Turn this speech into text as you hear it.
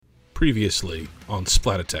Previously on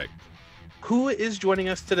Splat Attack. Who is joining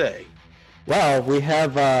us today? Well, we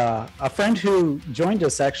have a friend who joined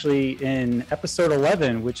us actually in episode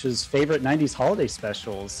 11, which is favorite 90s holiday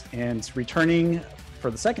specials, and returning for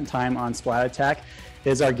the second time on Splat Attack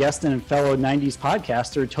is our guest and fellow 90s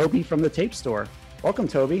podcaster, Toby from the Tape Store. Welcome,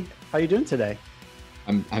 Toby. How are you doing today?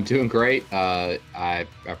 I'm doing great. I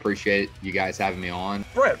appreciate you guys having me on.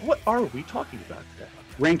 Brett, what are we talking about today?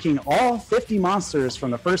 Ranking all 50 monsters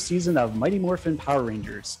from the first season of Mighty Morphin Power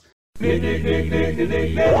Rangers. Submitted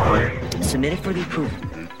for the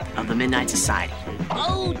approval of the Midnight Society.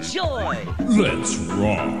 Oh, joy! Let's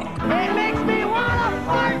rock. It makes me wanna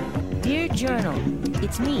fart! Dear Journal,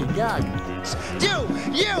 it's me, Doug.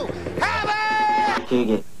 You have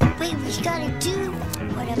it! Baby's gotta do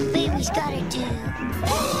what a baby's gotta do.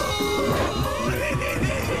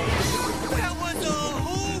 That was a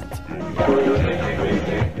hoot!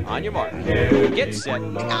 On your mark. Get set.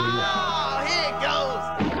 Oh, here it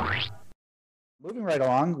goes! Moving right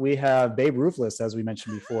along, we have Babe Ruthless, as we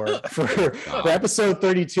mentioned before, for episode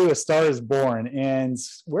 32, A Star is Born. And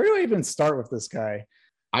where do I even start with this guy?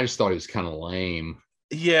 I just thought he was kind of lame.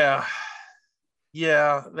 Yeah,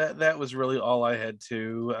 that was really all I had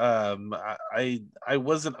to. I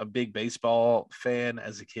wasn't a big baseball fan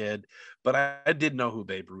as a kid, but I did know who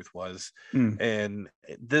Babe Ruth was. And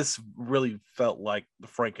this really felt like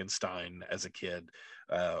Frankenstein as a kid.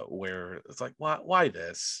 Where it's like, why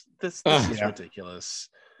this is ridiculous.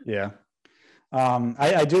 Yeah.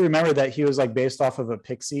 I do remember that he was like based off of a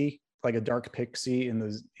pixie, like a dark pixie in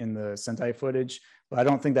the Sentai footage, but I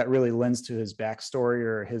don't think that really lends to his backstory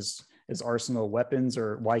or his arsenal of weapons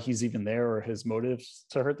or why he's even there or his motives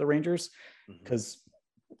to hurt the Rangers. Because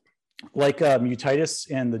like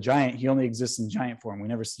Mutitus and the Giant, he only exists in giant form. We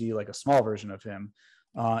never see like a small version of him.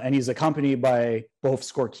 And he's accompanied by both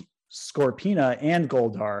Scorpina and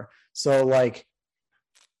Goldar. So like,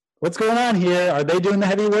 what's going on here? Are they doing the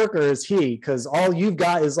heavy work or is he? Because all you've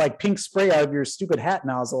got is like pink spray out of your stupid hat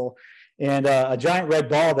nozzle and a giant red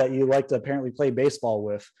ball that you like to apparently play baseball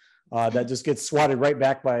with that just gets swatted right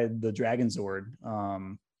back by the Dragon Zord.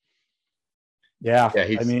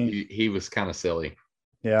 He was kind of silly.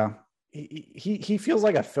 Yeah. He feels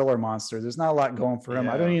like a filler monster. There's not a lot going for him.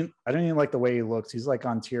 Yeah. I don't even like the way he looks. He's like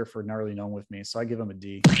on tier for Gnarly Gnome with me, so I give him a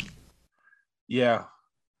D. Yeah,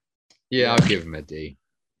 I'll give him a D.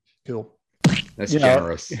 Cool. That's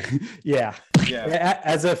generous. Yeah.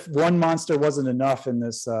 As if one monster wasn't enough in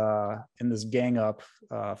this gang up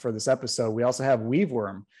for this episode, we also have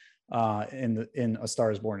Weaveworm in A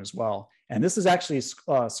Star is Born as well. And this is actually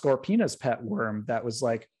Scorpina's pet worm that was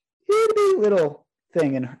like itty little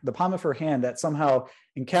thing in the palm of her hand that somehow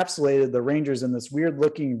encapsulated the Rangers in this weird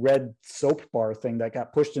looking red soap bar thing that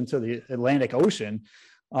got pushed into the Atlantic Ocean.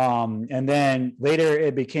 And then later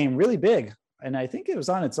it became really big. And I think it was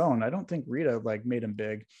on its own. I don't think Rita like made him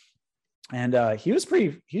big. And he was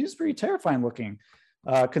pretty terrifying looking,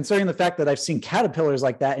 considering the fact that I've seen caterpillars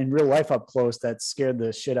like that in real life up close that scared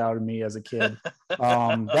the shit out of me as a kid.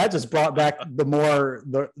 That just brought back the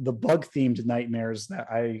bug themed nightmares that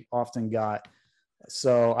I often got.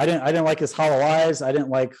 So I didn't like his hollow eyes. I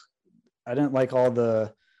didn't like all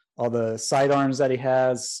the sidearms that he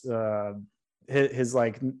has. His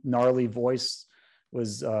like gnarly voice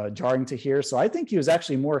was jarring to hear. So I think he was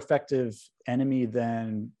actually more effective enemy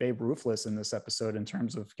than Babe Ruthless in this episode in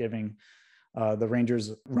terms of giving the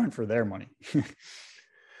Rangers run for their money.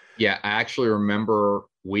 Yeah, I actually remember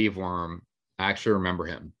Weaveworm. I actually remember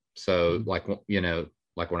him. So like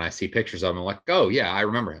when I see pictures of him, I'm like, oh yeah, I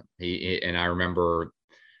remember him. And I remember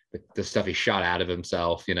the stuff he shot out of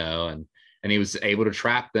himself, and he was able to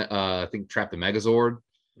trap the Megazord.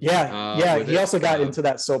 Yeah. He also got into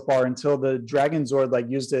that soap bar until the Dragon Zord like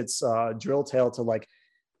used its drill tail to like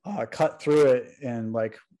cut through it and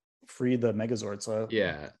like free the Megazord. So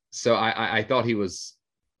so I thought he was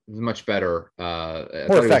much better.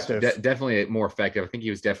 More effective. Definitely more effective. I think he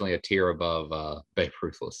was definitely a tier above Babe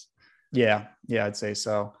Ruthless. Yeah, I'd say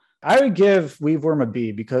so. I would give Weaveworm a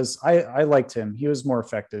B because I liked him. He was more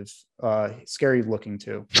effective. Scary looking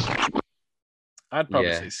too. I'd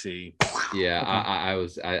probably say C. Yeah,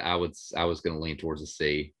 okay. I was going to lean towards a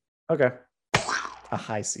C. Okay, a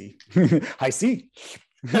high C. High C.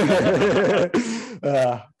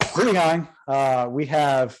 Moving on, we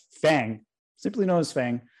have Fang, simply known as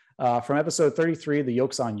Fang, from episode 33, The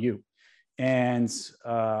Yoke's on You. And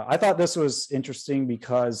I thought this was interesting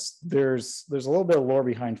because there's a little bit of lore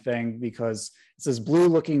behind Fang because it's this blue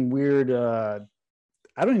looking weird,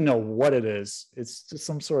 I don't even know what it is. It's just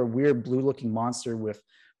some sort of weird blue looking monster with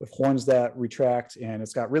horns that retract, and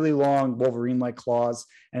it's got really long Wolverine-like claws,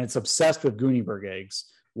 and it's obsessed with Gooneyberg eggs.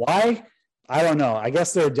 Why? I don't know. I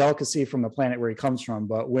guess they're a delicacy from the planet where he comes from.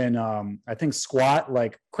 But when I think Squat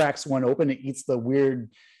like cracks one open, it eats the weird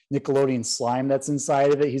Nickelodeon slime that's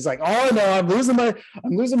inside of it. He's like, "Oh no, I'm losing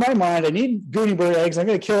my mind. I need Goonie Bird eggs. I'm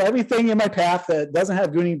going to kill everything in my path that doesn't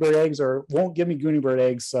have Goonie Bird eggs or won't give me Goonie Bird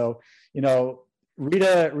eggs." So,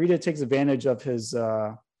 Rita takes advantage of his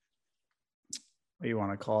what do you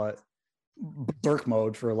want to call it? Berserk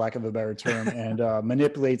mode, for lack of a better term, and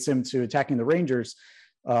manipulates him to attacking the Rangers,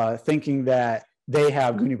 thinking that they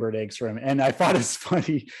have Goonie Bird eggs for him. And I thought it's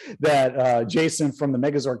funny that Jason from the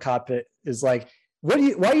Megazord cockpit is like, why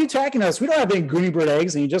are you attacking us? We don't have any Goonie Bird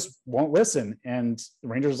eggs. And he just won't listen. And the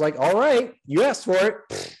Ranger's like, all right, you asked for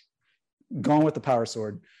it. Going with the Power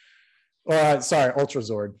Sword. Sorry, Ultra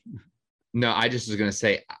Zord. No, I just was going to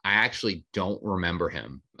say, I actually don't remember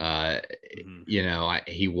him.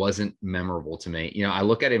 He wasn't memorable to me. I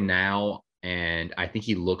look at him now and I think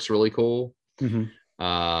he looks really cool.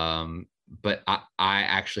 But I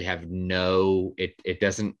actually have it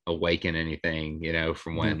doesn't awaken anything,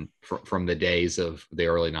 from the days of the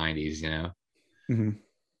early 90s,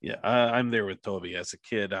 Yeah, I'm there with Toby. As a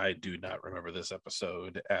kid, I do not remember this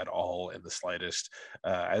episode at all in the slightest.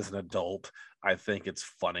 As an adult, I think it's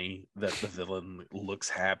funny that the villain looks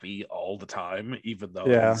happy all the time, even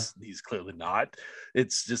though he's clearly not.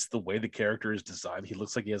 It's just the way the character is designed. He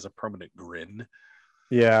looks like he has a permanent grin.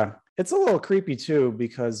 Yeah, it's a little creepy too,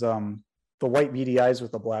 because the white beady eyes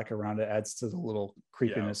with the black around it adds to the little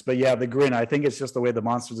creepiness. But yeah, the grin, I think it's just the way the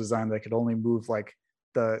monster's designed. They could only move like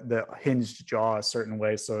the hinged jaw a certain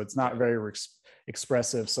way, so it's not very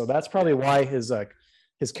expressive. So that's probably why his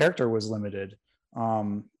character was limited.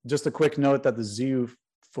 Just a quick note that the zoo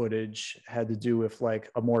footage had to do with like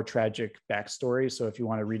a more tragic backstory. So if you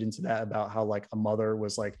want to read into that about how like a mother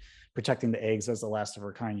was like protecting the eggs as the last of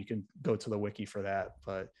her kind, you can go to the wiki for that.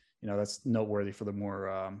 But that's noteworthy for the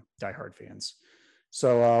more diehard fans.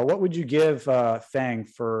 So what would you give Fang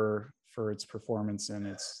for its performance and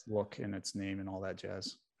its look and its name and all that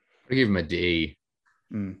jazz? I'd give him a D.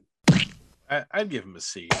 I'd give him a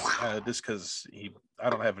C, just because I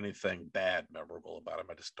don't have anything bad memorable about him.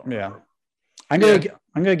 I just don't remember. I'm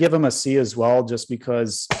gonna give him a C as well, just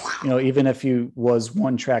because even if he was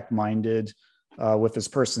one-track minded with his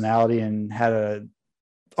personality and had a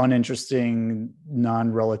uninteresting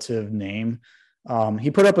non-relative name,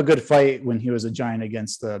 he put up a good fight when he was a giant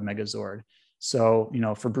against the Megazord. So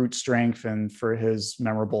for brute strength and for his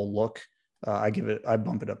memorable look, I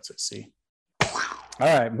bump it up to C. All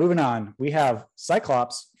right, moving on. We have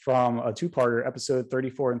Cyclops from a two-parter, episode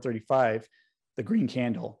 34 and 35, The Green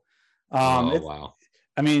Candle. Wow.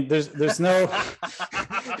 I mean, there's no.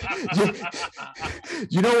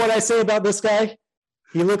 You know what I say about this guy?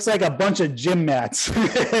 He looks like a bunch of gym mats.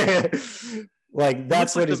 Like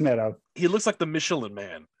that's what he's made of. He looks like the Michelin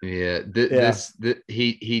Man. Yeah,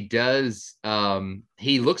 he does.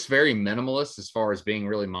 He looks very minimalist as far as being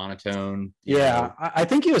really monotone. Yeah, I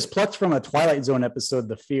think he was plucked from a Twilight Zone episode,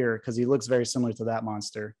 The Fear, because he looks very similar to that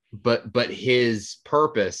monster. But his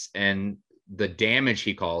purpose and the damage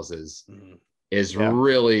he causes is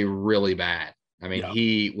really, really bad. I mean,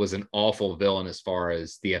 he was an awful villain as far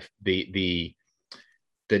as the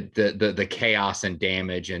chaos and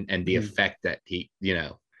damage and the effect that he,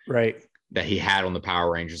 that he had on the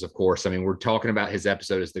Power Rangers. Of course, I mean, we're talking about his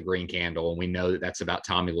episode as the Green Candle, and we know that that's about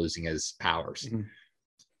Tommy losing his powers.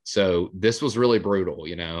 So this was really brutal,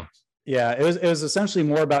 Yeah, it was essentially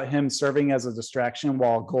more about him serving as a distraction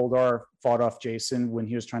while Goldar fought off Jason when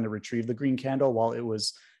he was trying to retrieve the Green Candle while it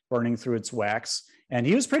was burning through its wax. And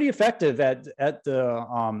he was pretty effective at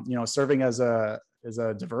the serving as a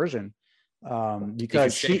diversion. Because he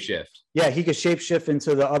could shapeshift. Yeah, he could shapeshift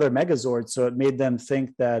into the other Megazords, so it made them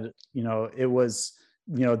think that it was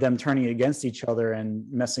them turning against each other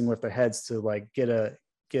and messing with their heads to like get a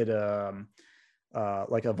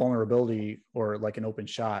like a vulnerability or like an open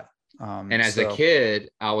shot. And as a kid,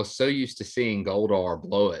 I was so used to seeing Goldar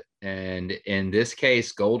blow it, and in this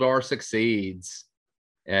case, Goldar succeeds.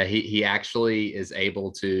 He actually is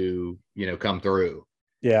able to come through.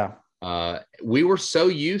 Yeah. We were so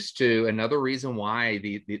used to, another reason why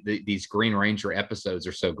these Green Ranger episodes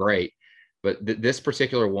are so great, but this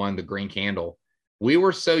particular one, the Green Candle, we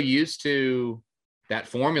were so used to that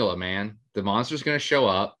formula, man. The monster's going to show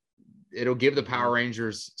up. It'll give the Power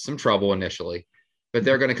Rangers some trouble initially, but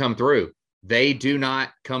they're going to come through. They do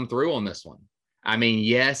not come through on this one. I mean,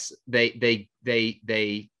 yes, they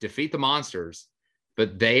defeat the monsters,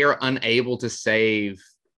 but they are unable to save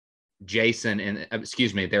Jason and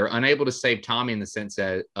they're unable to save Tommy in the sense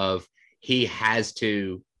of he has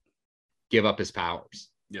to give up his powers.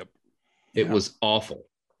 Yep. It was awful.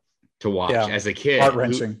 to watch as a kid.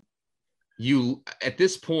 Heart-wrenching. You at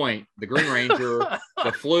this point, the Green Ranger,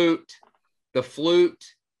 the flute,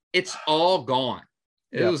 it's all gone.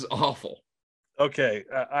 It was awful. Okay,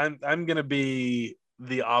 I'm gonna be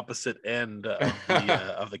the opposite end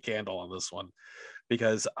of the candle on this one,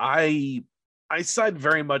 because I side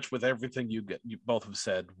very much with everything you both have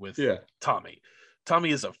said with Tommy. Tommy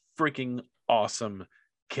is a freaking awesome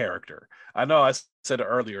character. I know I said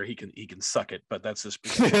earlier he can suck it, but that's just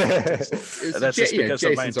because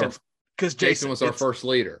of my intent. Because Jason was our first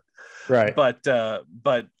leader, right? But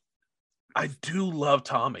I do love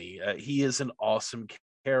Tommy. He is an awesome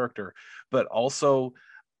character, but also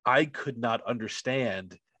I could not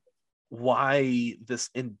understand why this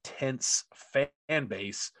intense fan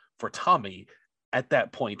base for Tommy at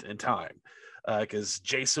that point in time, because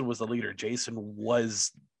Jason was the leader. Jason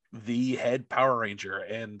was the head Power Ranger,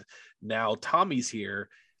 and now Tommy's here,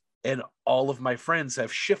 and all of my friends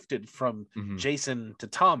have shifted from Jason to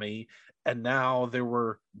Tommy, and now there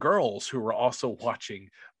were girls who were also watching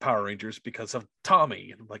Power Rangers because of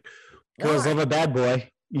Tommy. And I'm like, girls love a bad boy.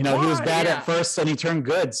 You know, he was bad at first and he turned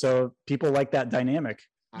good, so people like that dynamic.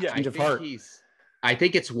 Change of heart. I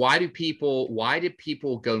think it's why did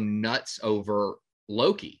people go nuts over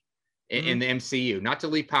Loki in the MCU? Not to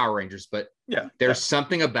leave Power Rangers, but there's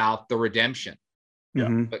something about the redemption.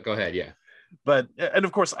 But go ahead. But and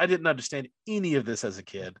of course I didn't understand any of this as a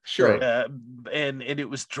kid. Sure. And it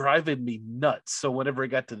was driving me nuts. So whenever I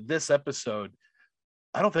got to this episode,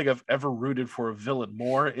 I don't think I've ever rooted for a villain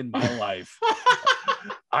more in my life.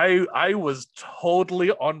 I was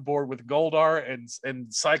totally on board with Goldar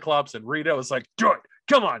and Cyclops and Rita. I was like, do it,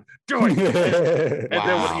 come on, do it. And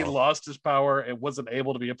then when he lost his power and wasn't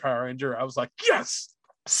able to be a Power Ranger, I was like, yes,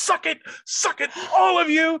 suck it, all of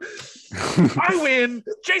you. I win.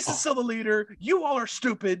 Jason's still the leader. You all are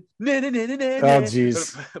stupid. Oh,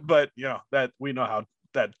 jeez. But you know that we know how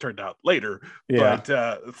that turned out later. But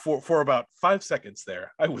for about 5 seconds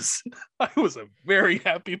there, I was a very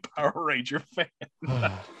happy Power Ranger fan.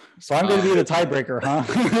 So I'm going to be the tiebreaker, huh?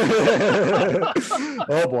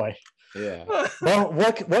 Oh boy. Yeah. Well,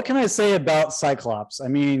 what can I say about Cyclops? I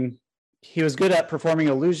mean, he was good at performing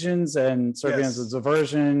illusions and serving as a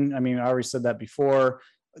diversion. I mean, I already said that before.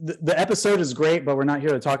 The episode is great, but we're not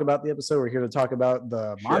here to talk about the episode. We're here to talk about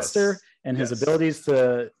the monster and his abilities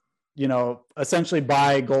to, you know, essentially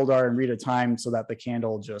buy Goldar and Rita time so that the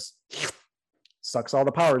candle just sucks all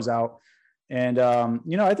the powers out. And,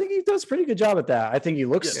 you know, I think he does a pretty good job at that. I think he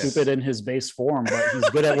looks stupid in his base form, but he's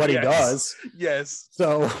good at what he does. Yes.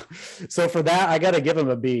 So for that, I got to give him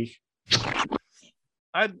a B.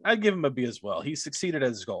 I'd give him a B as well. He succeeded at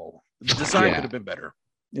his goal. The design could have been better.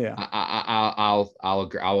 Yeah. I'll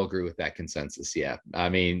agree with that consensus. Yeah. I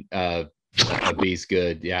mean, a B's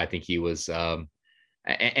good. Yeah. I think he was, and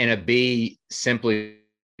a B simply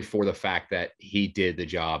for the fact that he did the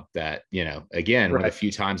job that, you know, again, a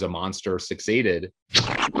few times a monster succeeded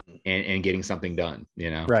and getting something done, you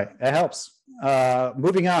know? Right. It helps.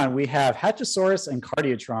 Moving on, we have Hatchosaurus and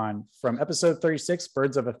Cardiotron from episode 36,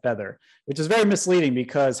 Birds of a Feather, which is very misleading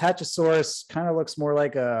because Hatchosaurus kind of looks more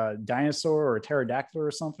like a dinosaur or a pterodactyl or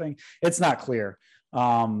something. It's not clear.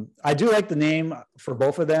 I do like the name for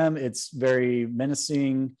both of them. It's very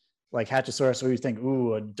menacing. Like Hatchosaurus, so you think,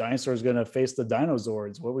 ooh, a dinosaur is going to face the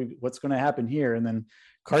Dinozords. What's going to happen here? And then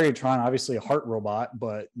Cardiotron, obviously a heart robot,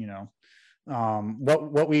 but you know,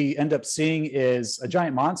 what we end up seeing is a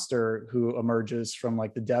giant monster who emerges from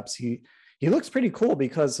like the depths. He looks pretty cool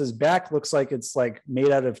because his back looks like it's like made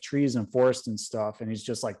out of trees and forest and stuff, and he's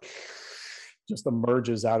just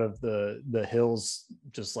emerges out of the hills,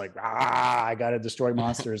 just like, I gotta destroy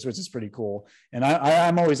monsters, which is pretty cool. And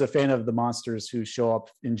I'm always a fan of the monsters who show up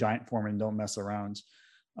in giant form and don't mess around.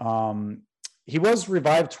 He was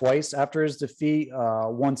revived twice after his defeat,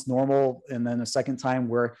 once normal and then a second time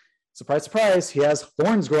where, surprise, surprise, he has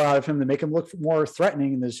horns grow out of him to make him look more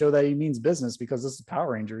threatening and to show that he means business because this is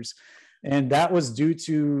Power Rangers. And that was due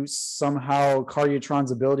to somehow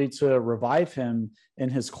Cardiotron's ability to revive him in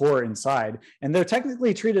his core inside. And they're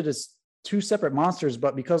technically treated as two separate monsters,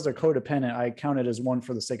 but because they're codependent, I count it as one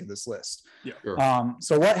for the sake of this list. Yeah. Sure.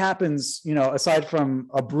 So what happens, you know, aside from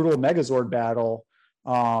a brutal Megazord battle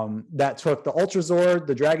that took the Ultrazord,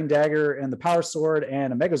 the Dragon Dagger, and the Power Sword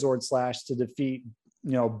and a Megazord Slash to defeat,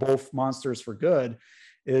 you know, both monsters for good,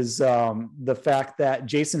 is the fact that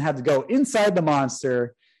Jason had to go inside the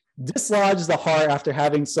monster, dislodge the heart after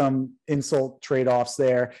having some insult trade-offs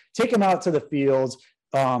there, take him out to the fields,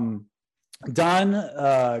 don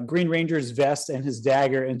Green Ranger's vest and his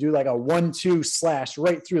dagger and do like a 1-2 slash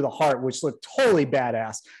right through the heart, which looked totally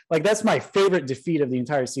badass. Like that's my favorite defeat of the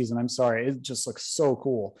entire season. I'm sorry. It just looks so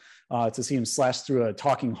cool. to see him slash through a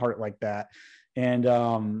talking heart like that. And,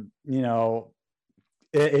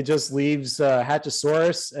 it just leaves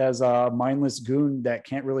Hatchosaurus as a mindless goon that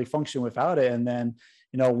can't really function without it. And then,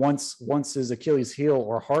 once his Achilles heel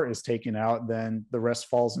or heart is taken out, then the rest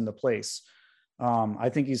falls into place. I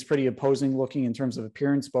think he's pretty opposing looking in terms of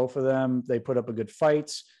appearance. Both of them, they put up a good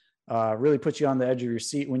fight. Really puts you on the edge of your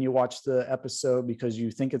seat when you watch the episode because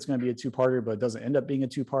you think it's going to be a two-parter, but it doesn't end up being a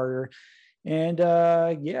two-parter. And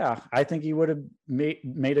I think he would have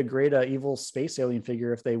made a great evil space alien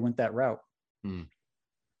figure if they went that route.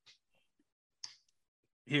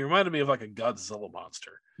 He reminded me of like a Godzilla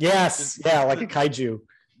monster. Yes, like a kaiju.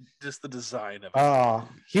 Just the design of it. Oh,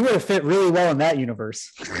 he would have fit really well in that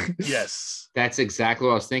universe. Yes. That's exactly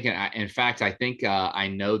what I was thinking. In fact, I think I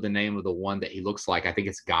know the name of the one that he looks like. I think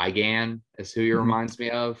it's Gigan is who he reminds me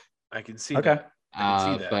of. I can see that. I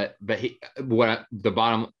can see that. But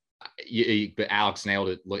Alex nailed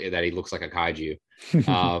it, that he looks like a kaiju,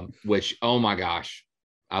 which, oh my gosh,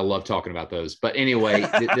 I love talking about those. But anyway,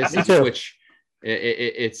 this is which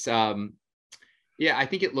it's I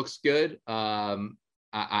think it looks good.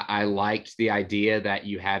 I liked the idea that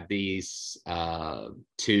you have these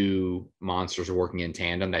two monsters working in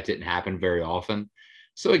tandem. That didn't happen very often.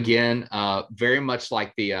 So again, very much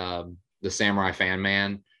like the Samurai Fan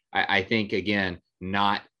Man, I think, again,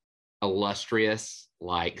 not illustrious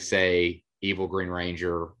like, say, Evil Green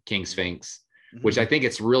Ranger, King Sphinx, which I think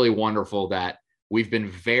it's really wonderful that we've been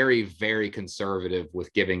very, very conservative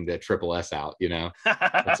with giving the triple S out,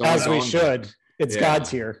 As we should. It's God's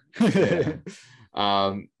here.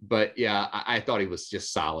 But yeah, I thought he was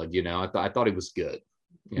just solid, I thought he was good,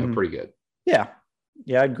 pretty good. Yeah,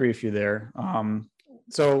 I agree with you there.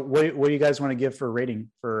 So what do you guys want to give for a rating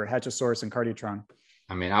for Hatchosaurus and Cardiotron?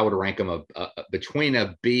 I mean, I would rank them between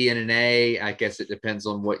a B and an A. I guess it depends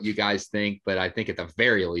on what you guys think, but I think at the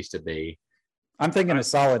very least a B. I'm thinking a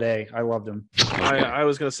solid A. I loved him. I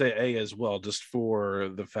was going to say A as well, just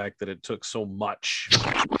for the fact that it took so much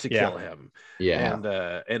to kill him.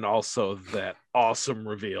 Yeah. And also that awesome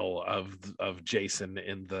reveal of Jason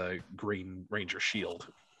in the Green Ranger shield.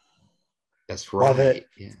 That's right. Love it.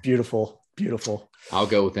 Yeah. Beautiful. I'll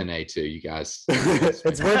go with an A too, you guys.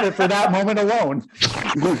 It's worth it for that moment alone.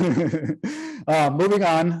 Moving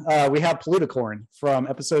on, we have Pluticorn from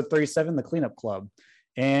episode 37, The Cleanup Club.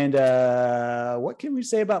 And what can we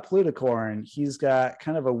say about Pluticorn? He's got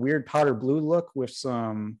kind of a weird powder blue look he's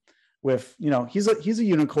a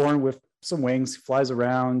unicorn with some wings, flies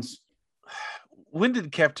around. When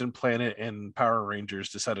did Captain Planet and Power Rangers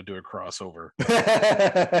decide to do a crossover?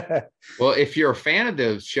 Well, if you're a fan of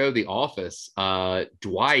the show The Office,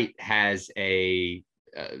 Dwight has do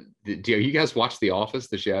you guys watch The Office,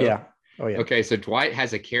 the show? Yeah. Oh, yeah. Okay, so Dwight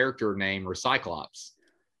has a character named Recyclops.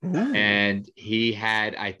 Ooh. And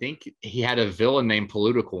I think he had a villain named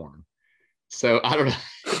Pluticorn. So I don't know.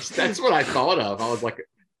 That's what I thought of. I was like,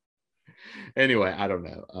 anyway, I don't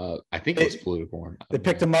know. I think it was Pluticorn. They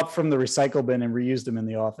picked him up from the recycle bin and reused him in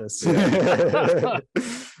the office. I'm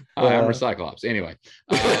Recyclops. Anyway,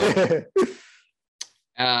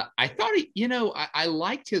 I thought I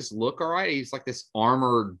liked his look. All right, he's like this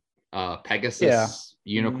armored Pegasus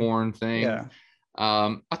unicorn thing. Yeah.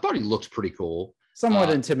 I thought he looked pretty cool. Somewhat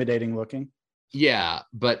intimidating looking. Yeah,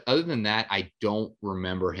 but other than that, I don't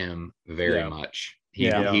remember him very much.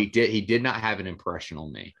 He did not have an impression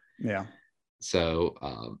on me. Yeah.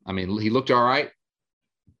 So I mean, he looked all right,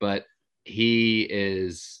 but he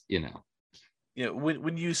is,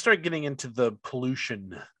 when you start getting into the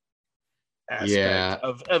pollution aspect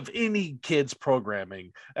of any kid's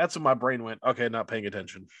programming, that's when my brain went, okay, not paying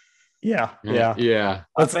attention. Yeah.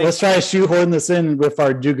 Let's try to shoehorn this in with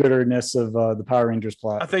our do-gooderness of the Power Rangers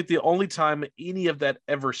plot. I think the only time any of that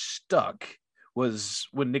ever stuck was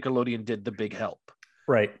when Nickelodeon did The Big Help.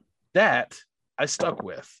 Right. That I stuck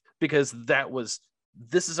with because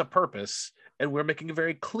this is a purpose, and we're making it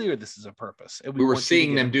very clear this is a purpose. And we were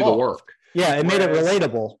seeing them do the work. Yeah, it made it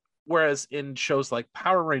relatable. Whereas in shows like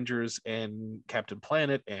Power Rangers and Captain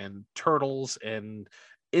Planet and Turtles and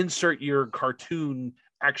insert your cartoon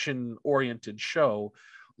action-oriented show,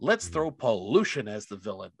 let's throw pollution as the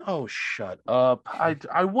villain. Oh, shut up.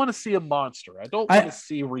 I want to see a monster. I don't want to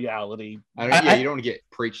see reality. You don't want to get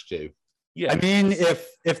preached to. Yeah. I mean,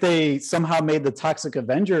 if they somehow made the Toxic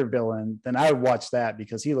Avenger villain, then I would watch that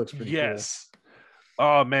because he looks pretty cool.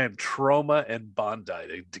 Oh man, Trauma and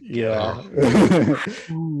Bondi. Yeah.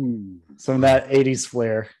 Some of that 80s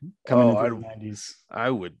flair coming into the 90s. I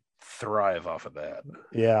would thrive off of that.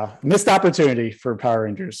 Yeah. Missed opportunity for Power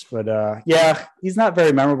Rangers. But he's not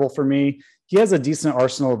very memorable for me. He has a decent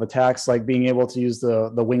arsenal of attacks, like being able to use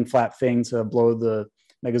the wing flap thing to blow the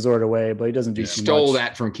Megazord away, but he doesn't do He too stole much.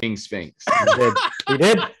 that from King Sphinx. He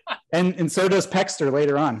did. And so does Pexter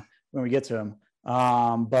later on when we get to him.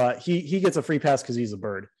 But he gets a free pass because he's a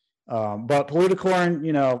bird. But Poluticorn,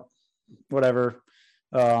 you know, whatever.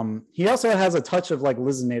 He also has a touch of like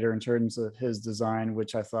Lizinator in terms of his design,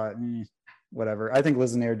 which I thought, whatever. I think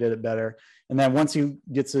Lizinator did it better. And then once he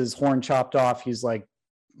gets his horn chopped off, he's like,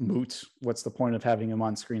 moot. What's the point of having him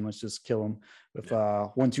on screen? Let's just kill him with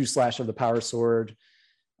 1-2 slash of the power sword.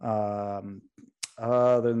 Other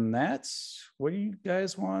than that, what do you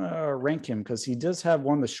guys want to rank him? Because he does have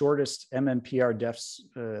one of the shortest MMPR deaths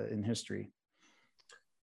in history.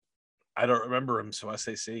 I don't remember him, so I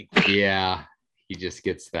say C. Yeah, he just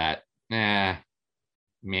gets that. Meh.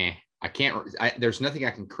 I can't. There's nothing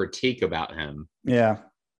I can critique about him. Yeah.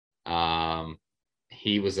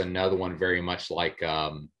 He was another one very much like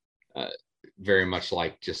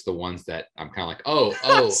just the ones that I'm kind of like,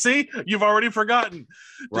 oh. See, you've already forgotten.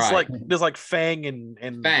 Just right. like Fang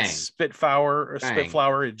and Fang. Spitflower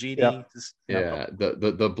and Genie. Yep. Yeah,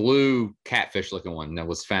 the blue catfish looking one that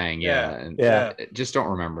was Fang. Yeah. Just don't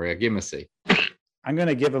remember. Yeah, give him a C. I'm going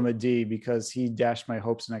to give him a D because he dashed my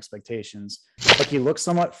hopes and expectations. Like he looks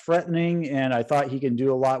somewhat threatening, and I thought he can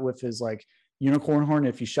do a lot with his like unicorn horn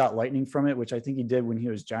if he shot lightning from it, which I think he did when he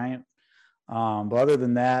was giant. But other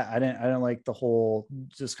than that, I didn't like the whole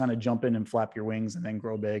just kind of jump in and flap your wings and then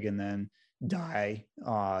grow big and then die.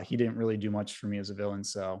 He didn't really do much for me as a villain,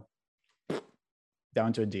 so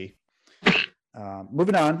down to a D.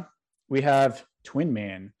 Moving on, we have Twin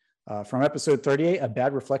Man from episode 38, A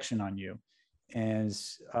Bad Reflection on You. And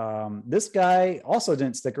this guy also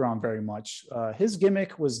didn't stick around very much. His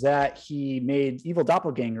gimmick was that he made evil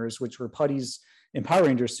doppelgangers, which were putties in Power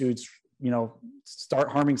Ranger suits, you know, start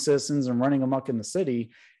harming citizens and running amok in the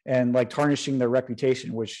city and like tarnishing their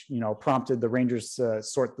reputation, which, you know, prompted the Rangers to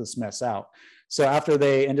sort this mess out. So after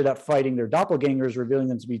they ended up fighting their doppelgangers, revealing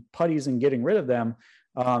them to be putties and getting rid of them,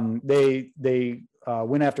 they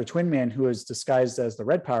went after Twin Man, who is disguised as the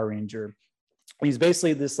Red Power Ranger. He's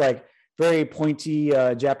basically this like very pointy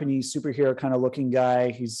Japanese superhero kind of looking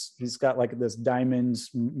guy. He's got like this diamond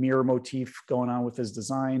mirror motif going on with his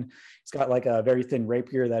design. He's got like a very thin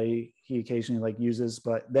rapier that he occasionally like uses,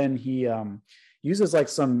 but then he uses like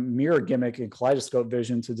some mirror gimmick and kaleidoscope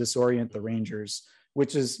vision to disorient the Rangers,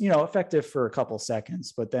 which is, you know, effective for a couple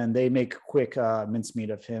seconds, but then they make quick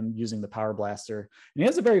mincemeat of him using the power blaster. And he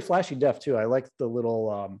has a very flashy death too. I like the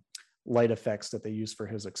little light effects that they use for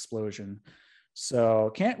his explosion.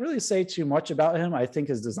 So can't really say too much about him. I think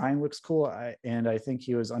his design looks cool, and I think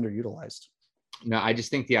he was underutilized. No, I just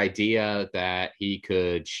think the idea that he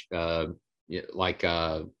could,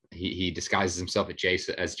 he disguises himself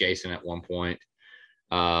as Jason at one point.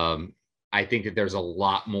 I think that there's a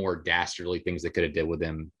lot more dastardly things they could have did with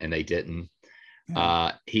him, and they didn't.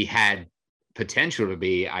 He had potential to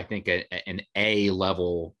be, I think, an A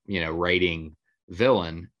level, you know, rating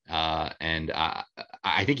villain, and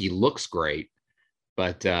I think he looks great.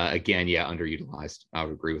 But again, underutilized. I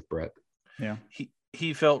would agree with Brett. Yeah,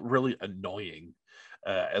 he felt really annoying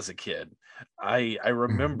as a kid. I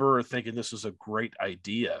remember thinking this was a great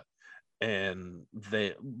idea,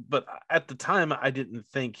 but at the time I didn't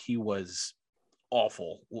think he was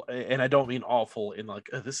awful, and I don't mean awful in like,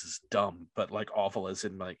 oh, this is dumb, but like awful as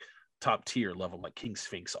in like top tier level, like King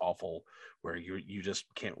Sphinx awful, where you just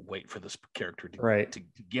can't wait for this character to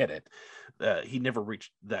get it. He never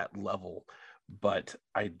reached that level. But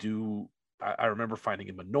I remember finding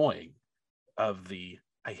him annoying I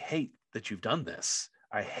hate that you've done this.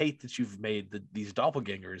 I hate that you've made these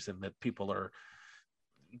doppelgangers and that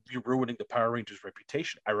you're ruining the Power Rangers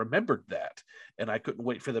reputation. I remembered that, and I couldn't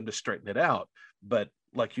wait for them to straighten it out. But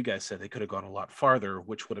like you guys said, they could have gone a lot farther,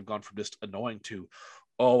 which would have gone from just annoying to,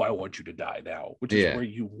 oh, I want you to die now, which is where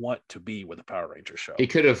you want to be with a Power Ranger show. He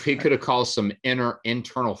could have caused some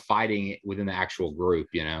internal fighting within the actual group,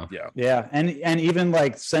 you know? Yeah. And even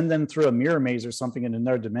like send them through a mirror maze or something in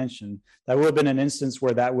another dimension. That would have been an instance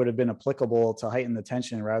where that would have been applicable to heighten the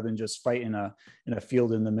tension rather than just fight in a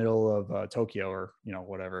field in the middle of Tokyo or, you know,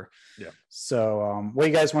 whatever. Yeah. So what do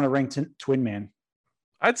you guys want to rank Twin Man?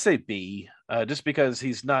 I'd say B, just because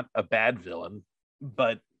he's not a bad villain,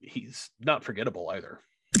 but he's not forgettable either.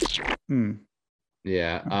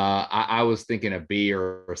 Yeah, I was thinking a B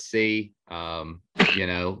or a C, you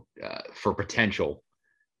know, for potential.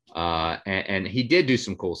 And he did do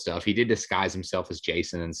some cool stuff. He did disguise himself as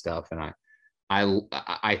Jason and stuff. And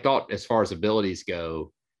I thought, as far as abilities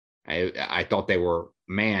go, I thought they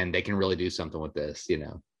can really do something with this, you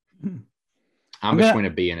know. I'm between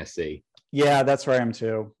a B and a C. Yeah, that's where I am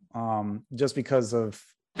too. Just because of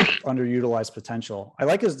underutilized potential. I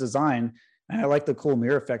like his design. And I like the cool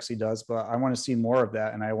mirror effects he does, but I want to see more of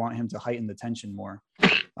that. And I want him to heighten the tension more.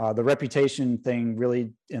 The reputation thing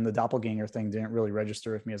really, and the doppelganger thing didn't really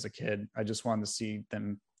register with me as a kid. I just wanted to see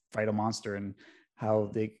them fight a monster and how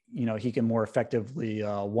they, he can more effectively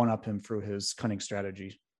one-up him through his cunning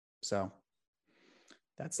strategy. So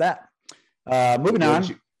that's that. Moving on.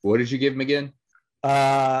 What did you give him again?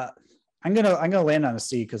 I'm gonna land on a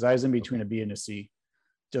C because I was in between a B and a C,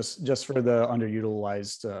 just for the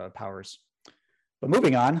underutilized powers. But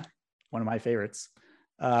moving on, one of my favorites,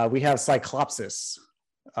 we have Cyclopsis,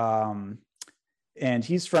 and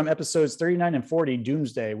he's from episodes 39 and 40,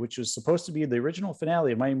 Doomsday, which was supposed to be the original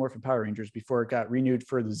finale of Mighty Morphin Power Rangers before it got renewed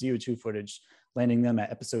for the ZO2 footage, landing them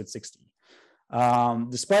at episode 60.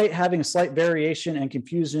 Despite having a slight variation and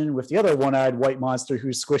confusion with the other one-eyed white monster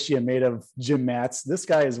who's squishy and made of gym mats, this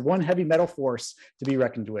guy is one heavy metal force to be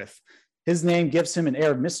reckoned with. His name gives him an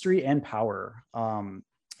air of mystery and power.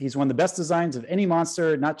 He's one of the best designs of any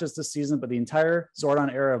monster, not just this season, but the entire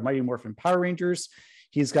Zordon era of Mighty Morphin Power Rangers.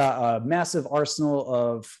 He's got a massive arsenal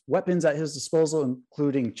of weapons at his disposal,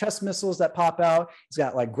 including chest missiles that pop out. He's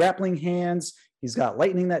got like grappling hands. He's got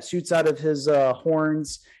lightning that shoots out of his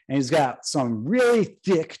horns. And he's got some really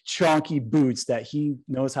thick, chunky boots that he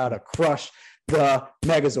knows how to crush the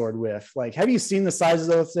Megazord with. Like, have you seen the size of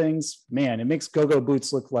those things? Man, it makes Go-Go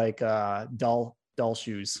boots look like dull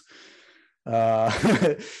shoes.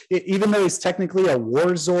 Even though he's technically a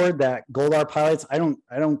war Zord that Goldar pilots, I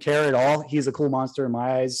don't care at all. He's a cool monster in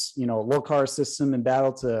my eyes. Lokar system in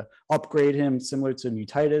battle to upgrade him, similar to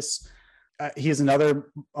Mutitus. He's another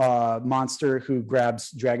monster who grabs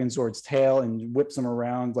Dragon Zord's tail and whips him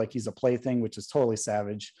around like he's a plaything, which is totally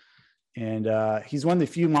savage. And he's one of the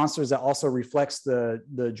few monsters that also reflects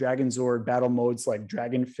the Dragon Zord battle modes like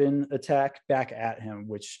Dragon Fin attack back at him,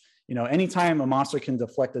 which, anytime a monster can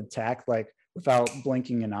deflect attack like without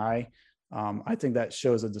blinking an eye, I think that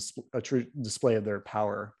shows a true display of their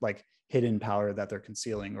power, like hidden power that they're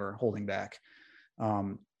concealing or holding back.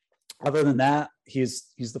 Other than that,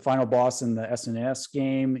 he's the final boss in the SNES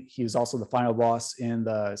game. He was also the final boss in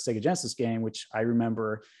the Sega Genesis game, which I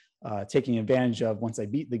remember taking advantage of once I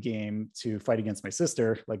beat the game to fight against my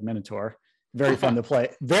sister, like Minotaur. Very fun to play.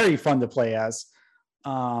 Very fun to play as.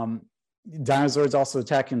 Dinosaurs also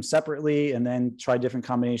attack him separately and then try different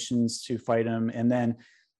combinations to fight him. And then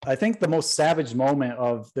I think the most savage moment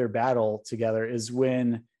of their battle together is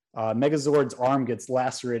when Megazord's arm gets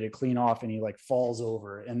lacerated clean off and he like falls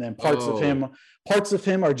over, and then parts of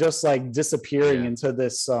him are just like disappearing into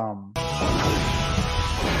this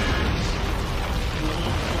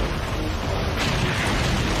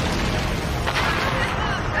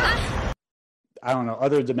I don't know,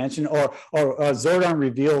 other dimension, or Zordon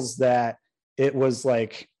reveals that it was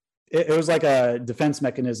like a defense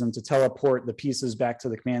mechanism to teleport the pieces back to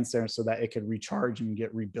the command center so that it could recharge and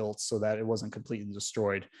get rebuilt so that it wasn't completely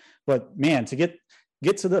destroyed. But man, to get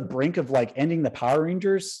to the brink of like ending the Power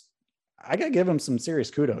Rangers, I gotta give him some serious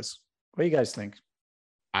kudos. What do you guys think?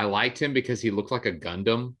 I liked him because he looked like a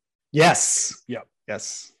Gundam. Yes. Yep.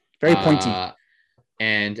 Yes. Very pointy.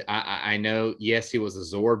 And I know, yes, he was a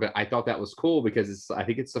Zord, but I thought that was cool because I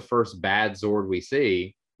think it's the first bad Zord we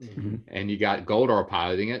see. Mm-hmm. And you got Goldar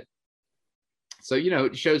piloting it. So,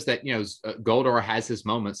 it shows that, Goldar has his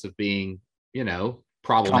moments of being,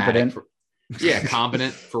 problematic.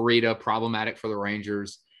 Competent for Rita, problematic for the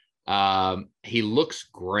Rangers. He looks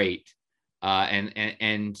great.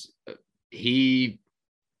 And he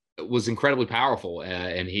was incredibly powerful,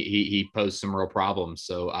 and he posed some real problems.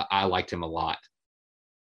 So I liked him a lot.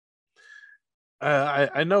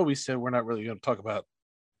 I know we said we're not really going to talk about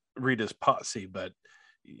Rita's posse, but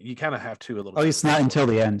you kind of have to a little. At least not until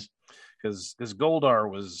the end. Because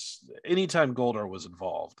Goldar anytime Goldar was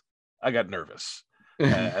involved, I got nervous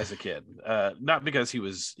as a kid. Not because he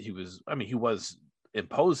was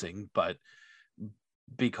imposing, but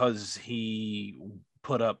because he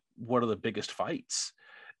put up one of the biggest fights.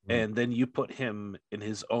 And then you put him in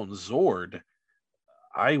his own Zord.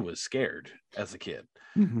 I was scared as a kid.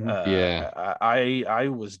 Mm-hmm. I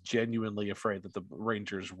was genuinely afraid that the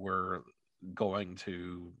Rangers were going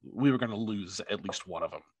to lose at least one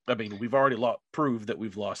of them. I mean, we've already proved that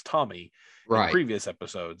we've lost Tommy in previous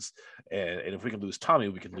episodes, and if we can lose Tommy,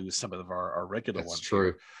 we can lose some of our regular ones.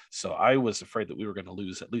 True. So I was afraid that we were going to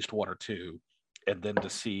lose at least one or two, and then to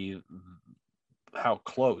see how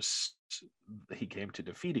close he came to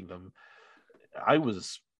defeating them, I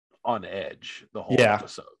was on edge the whole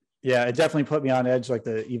episode. Yeah, it definitely put me on edge like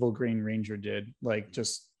the evil Green Ranger did. Like,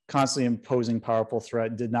 just constantly imposing powerful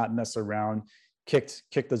threat, did not mess around, kicked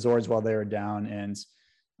the Zords while they were down. And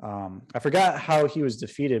I forgot how he was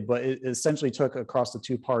defeated, but it essentially took across the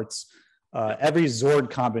two parts every Zord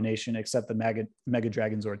combination except the Mega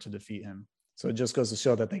Dragon Zord to defeat him. So it just goes to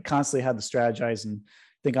show that they constantly had to strategize and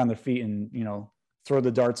think on their feet and, throw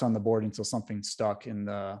the darts on the board until something's stuck and,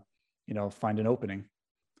 find an opening.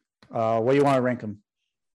 What do you want to rank them?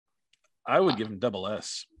 I would give him double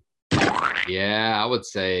S. Yeah, I would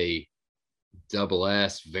say double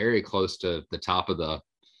S, very close to the top of the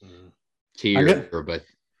tier, but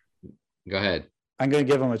go ahead. I'm going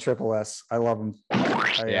to give him a triple S. I love him.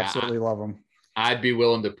 I absolutely love him. I'd be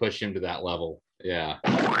willing to push him to that level. Yeah.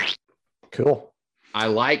 Cool. I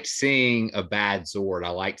liked seeing a bad Zord.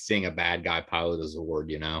 I liked seeing a bad guy pilot a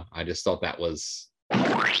Zord, I just thought that was,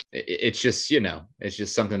 it's just, it's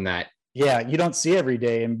just something that. Yeah, you don't see every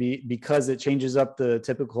day. And because it changes up the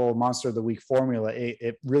typical Monster of the Week formula,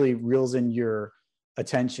 it really reels in your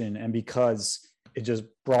attention. And because it just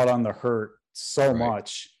brought on the hurt so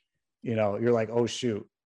much, you're like, oh, shoot.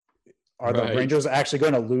 Are the Rangers actually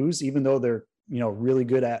going to lose, even though they're, really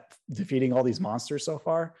good at defeating all these monsters so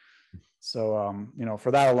far? So,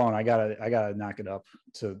 for that alone, I gotta knock it up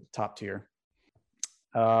to top tier.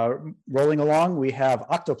 Rolling along, we have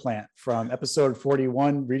Octoplant from episode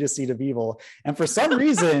 41, Rita Seed of Evil. And for some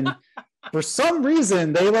reason,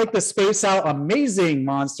 they like to space out amazing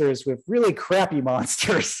monsters with really crappy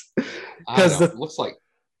monsters. Because it looks like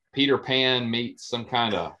Peter Pan meets some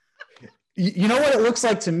kind of. You know what it looks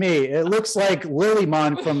like to me? It looks like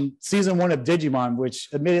Lilymon from season 1 of Digimon, which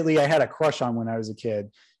admittedly I had a crush on when I was a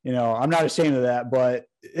kid. I'm not ashamed of that, but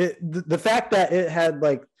the fact that it had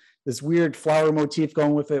like this weird flower motif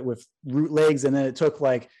going with it with root legs, and then it took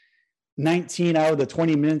like 19 out of the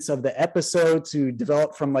 20 minutes of the episode to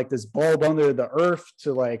develop from like this bulb under the earth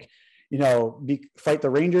to like, fight the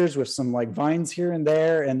Rangers with some like vines here and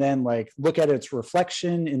there, and then like look at its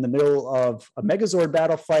reflection in the middle of a Megazord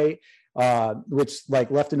battle fight, which like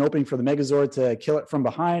left an opening for the Megazord to kill it from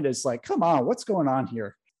behind. It's like, come on, what's going on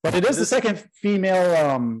here? But it is the second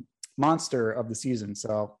female monster of the season,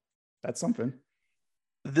 so that's something.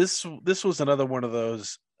 This was another one of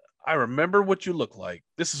those. I remember what you look like.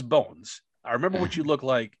 This is Bones. I remember what you look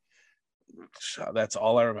like. That's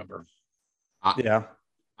all I remember. Yeah.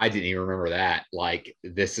 I didn't even remember that. Like,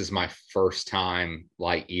 this is my first time,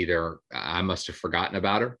 like, either I must have forgotten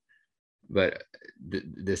about her, but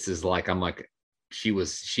this is like, I'm like, she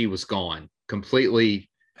was gone, completely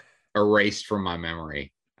erased from my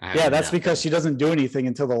memory. Yeah, that's because she doesn't do anything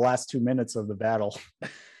until the last 2 minutes of the battle.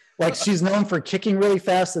 Like, she's known for kicking really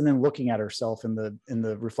fast and then looking at herself in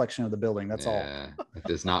the reflection of the building. That's all. It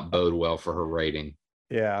does not bode well for her rating.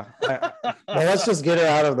 Yeah. Well, let's just get her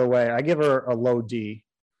out of the way. I give her a low D.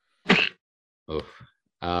 Oof.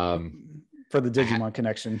 For the Digimon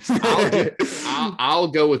connection. I'll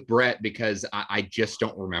go with Brett because I just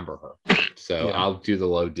don't remember her. So yeah. I'll do the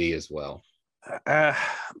low D as well.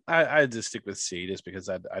 I just stick with C just because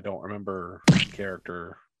I don't remember the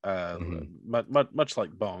character much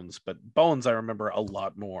like Bones, but Bones I remember a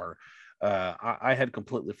lot more. I had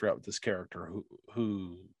completely forgot this character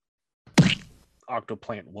who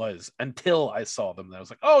Octoplant was until I saw them. And I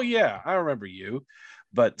was like, oh yeah, I remember you.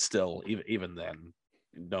 But still, even then,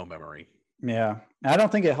 no memory. Yeah, I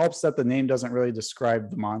don't think it helps that the name doesn't really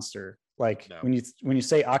describe the monster. Like when you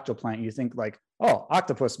say Octoplant, you think like, oh,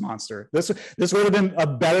 octopus monster. This would have been a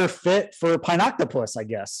better fit for Pineoctopus, I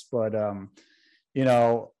guess. But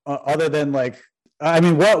other than like, I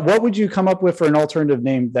mean, what would you come up with for an alternative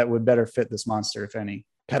name that would better fit this monster, if any?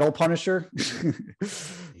 Petal Punisher?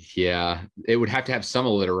 Yeah, it would have to have some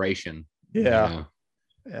alliteration. Yeah.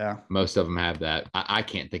 Yeah, most of them have that. I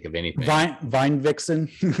can't think of anything. Vine Vixen.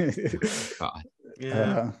 God.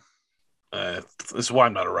 Yeah. This is why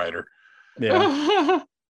I'm not a writer. Yeah.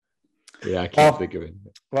 Yeah, I can't think of it.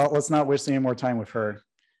 Well, let's not waste any more time with her.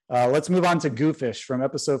 Let's move on to Goofish from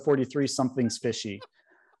episode 43, Something's Fishy.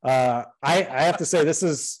 I have to say, this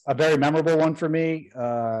is a very memorable one for me.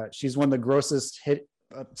 She's one of the grossest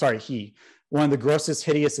one of the grossest,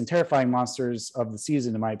 hideous, and terrifying monsters of the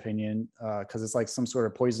season, in my opinion, because it's like some sort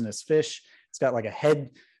of poisonous fish. It's got like a head.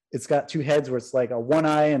 It's got two heads where it's like a one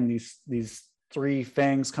eye and these three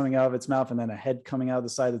fangs coming out of its mouth, and then a head coming out of the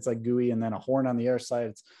side that's like gooey, and then a horn on the other side.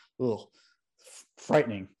 It's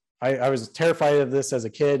frightening. I was terrified of this as a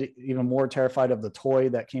kid, even more terrified of the toy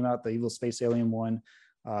that came out, the Evil Space Alien one,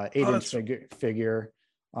 8-inch figure.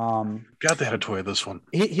 God, they had a toy of this one.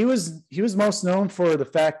 He was most known for the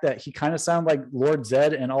fact that he kind of sounded like Lord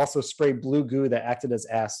Zed and also sprayed blue goo that acted as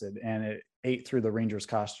acid, and it ate through the Rangers'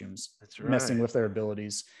 costumes. That's right. Messing with their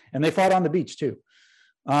abilities. And they fought on the beach too.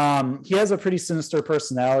 He has a pretty sinister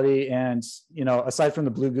personality, and aside from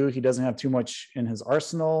the blue goo, he doesn't have too much in his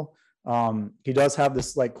arsenal. He does have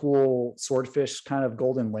this like cool swordfish kind of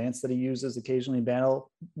golden lance that he uses occasionally in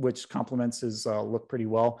battle, which complements his look pretty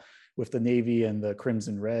well with the navy and the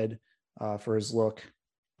crimson red for his look.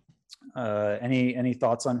 Any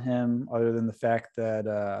thoughts on him other than the fact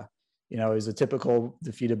that he's a typical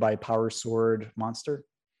defeated by power sword monster?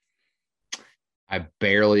 I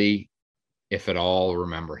barely, if at all,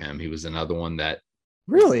 remember him. He was another one that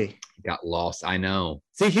really got lost. I know.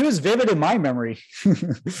 See, he was vivid in my memory.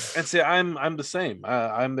 And see, I'm the same.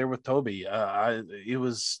 I'm there with Toby. It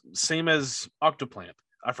was same as Octoplant.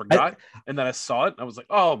 I forgot, and then I saw it, and I was like,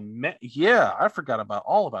 "Oh man, yeah, I forgot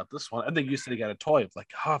all about this one." And then you said he got a toy. It's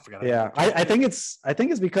like, "Oh, I forgot." Yeah, I think it's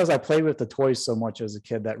because I played with the toys so much as a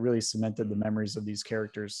kid that really cemented the memories of these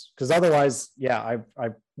characters. Because otherwise, yeah, I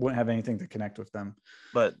wouldn't have anything to connect with them.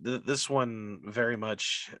 But this one very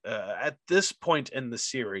much at this point in the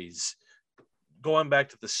series, going back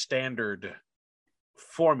to the standard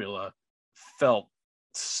formula, felt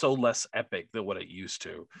so less epic than what it used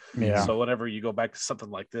to. Yeah. So whenever you go back to something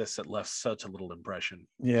like this, it left such a little impression.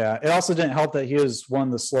 Yeah. It also didn't help that he was one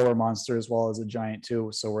of the slower monsters as well as a giant too.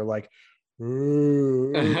 So we're like,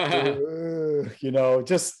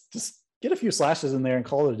 just get a few slashes in there and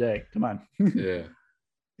call it a day. Come on. Yeah.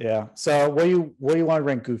 Yeah. So what do you want to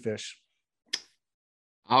rank Goofish?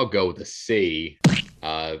 I'll go with a C.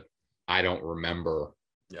 I don't remember.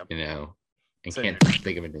 Yep. And Same can't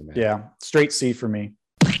think of anything. Yeah. Straight C for me.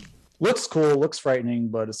 Looks cool, looks frightening,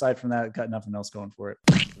 but aside from that, got nothing else going for it.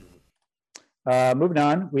 Moving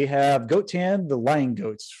on, we have Goat-Tan, the Lion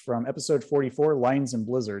Goats from episode 44, Lions and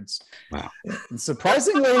Blizzards. Wow. And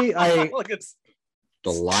surprisingly, the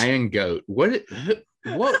Lion Goat. What?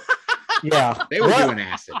 Yeah. They were doing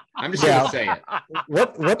acid. I'm just going to say it.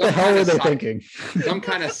 What the hell were they thinking? Some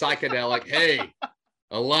kind of psychedelic, hey,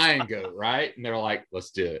 a lion goat, right? And they're like, let's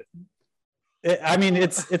do it.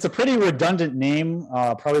 It's a pretty redundant name,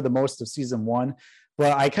 probably the most of season 1,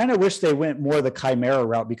 but I kind of wish they went more the Chimera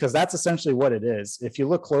route, because that's essentially what it is. If you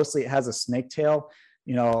look closely, it has a snake tail,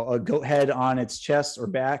 a goat head on its chest or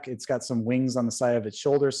back. It's got some wings on the side of its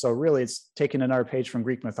shoulders. So really it's taken another page from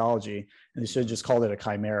Greek mythology, and they should have just called it a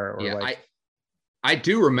chimera. Or I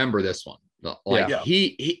do remember this one.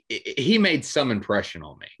 He made some impression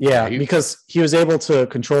on me. Yeah, because he was able to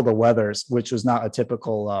control the weathers, which was not a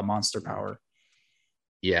typical monster power.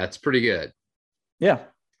 Yeah, it's pretty good. Yeah.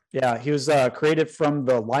 He was created from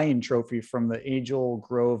the Lion Trophy from the Angel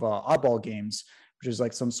Grove Oddball games, which is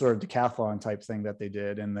like some sort of decathlon type thing that they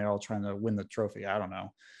did, and they're all trying to win the trophy. I don't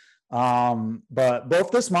know. But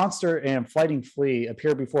both this monster and Fighting Flea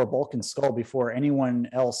appear before Bulk and Skull before anyone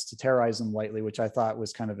else to terrorize them lightly, which I thought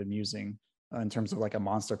was kind of amusing in terms of like a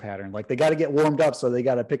monster pattern. Like they got to get warmed up, so they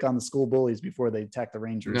got to pick on the school bullies before they attack the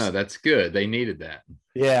Rangers. No, that's good. They needed that.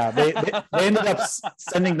 Yeah, they ended up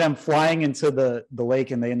sending them flying into the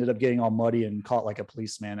lake, and they ended up getting all muddy and caught like a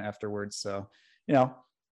policeman afterwards. So,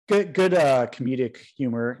 good comedic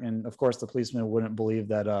humor. And of course, the policeman wouldn't believe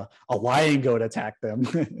that a lion goat attacked them.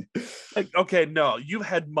 Okay, no, you've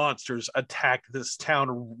had monsters attack this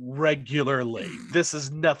town regularly. This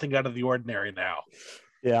is nothing out of the ordinary now.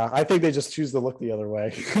 Yeah, I think they just choose to look the other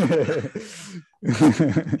way.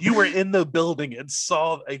 You were in the building and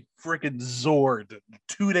saw a freaking Zord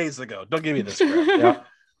 2 days ago. Don't give me this crap. Yeah.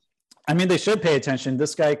 I mean, they should pay attention.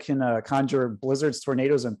 This guy can conjure blizzards,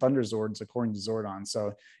 tornadoes, and thunder Zords, according to Zordon.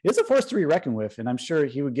 So it's a force to be reckoned with, and I'm sure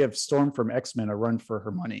he would give Storm from X-Men a run for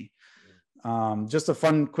her money. Just a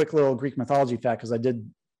fun, quick little Greek mythology fact, because I did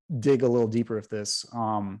dig a little deeper with this.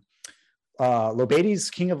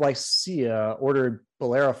 Lobates, king of Lycia, ordered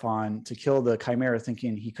Bellerophon to kill the Chimera,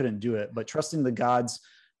 thinking he couldn't do it, but trusting the gods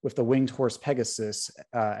with the winged horse Pegasus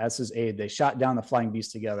as his aid, they shot down the flying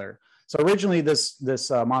beast together. So originally this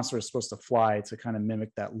monster was supposed to fly to kind of mimic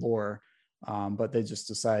that lore, but they just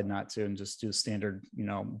decided not to and just do standard,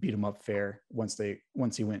 beat him up fair once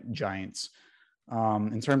he went giants.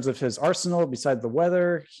 In terms of his arsenal, besides the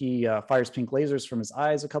weather, he fires pink lasers from his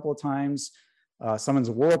eyes a couple of times. Summons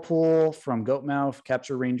a whirlpool from Goatmouth,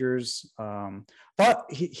 capture Rangers. But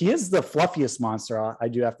he is the fluffiest monster, I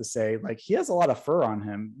do have to say. Like, he has a lot of fur on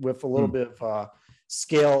him with a little bit of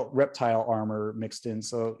scale reptile armor mixed in.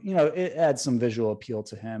 So, it adds some visual appeal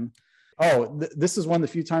to him. This is one of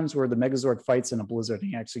the few times where the Megazord fights in a blizzard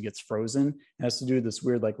and he actually gets frozen. It has to do this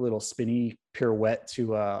weird, like, little spinny pirouette to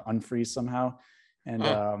unfreeze somehow. And,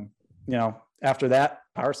 after that,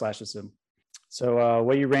 power slashes him. So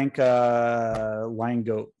what do you rank Lion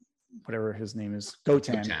Goat, whatever his name is?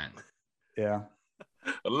 Goat-Tan. Yeah.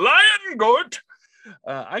 Lion Goat.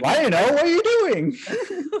 Lion-O, what are you doing?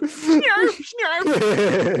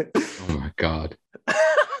 Oh my God.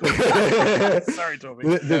 Sorry, Toby.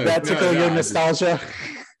 Did that tickle your nostalgia?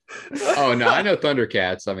 Oh no, I know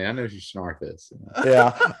Thundercats. I mean, I know who Snarf is.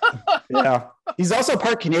 Yeah. He's also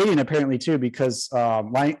part Canadian apparently too, because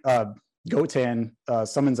Gotan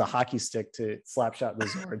summons a hockey stick to slap shot the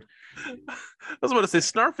Zord. I was about to say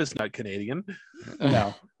Snarf is not Canadian.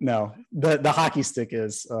 No. The hockey stick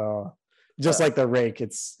is just like the rake.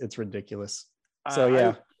 It's ridiculous. So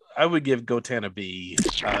yeah. I would give Gotan a B,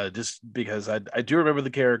 just because I do remember the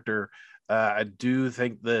character. I do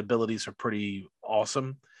think the abilities are pretty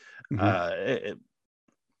awesome.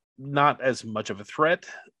 Not as much of a threat,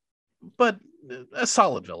 but a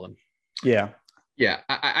solid villain. Yeah.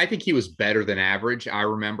 I think he was better than average. I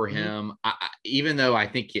remember him, even though I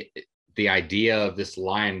think the idea of this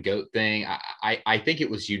lion goat thing, I think it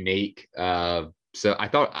was unique. So I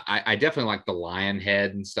thought I definitely liked the lion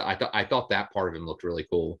head and stuff. I thought that part of him looked really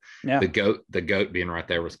cool. Yeah. The goat being right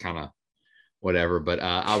there was kind of whatever, but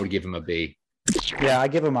I would give him a B. Yeah, I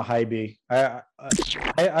give him a high B. I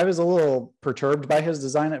was a little perturbed by his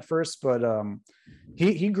design at first, but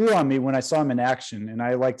he grew on me when I saw him in action, and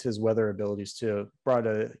I liked his weather abilities too. Brought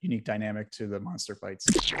a unique dynamic to the monster fights.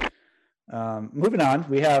 Moving on,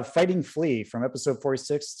 we have Fighting Flea from episode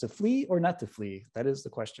 46. To flee or not to flee? That is the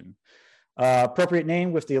question. Appropriate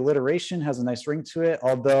name with the alliteration, has a nice ring to it,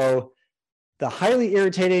 although the highly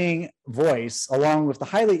irritating voice, along with the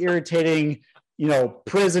highly irritating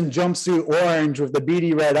prison jumpsuit orange with the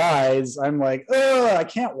beady red eyes, I'm like, I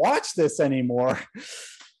can't watch this anymore.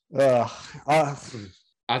 I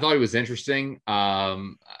thought it was interesting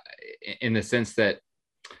in the sense that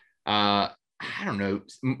I don't know,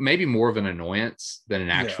 maybe more of an annoyance than an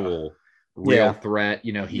actual real threat.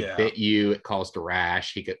 He bit you, it caused a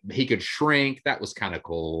rash. He could shrink. That was kind of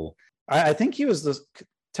cool. I think he was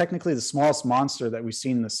technically the smallest monster that we've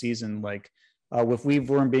seen this season, with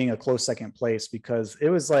Weaveworm being a close second place, because it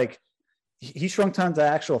was like he shrunk down to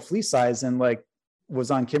actual flea size and was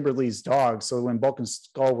on Kimberly's dog. So when Bulk and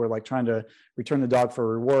Skull were trying to return the dog for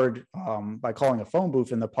a reward by calling a phone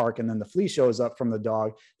booth in the park, and then the flea shows up from the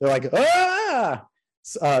dog, they're like,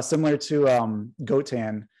 similar to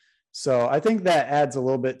Gotan. So I think that adds a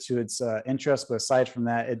little bit to its interest, but aside from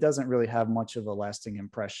that, it doesn't really have much of a lasting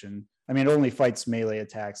impression. I mean, it only fights melee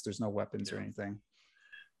attacks. There's no weapons or anything.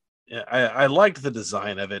 Yeah, I liked the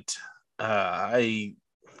design of it. I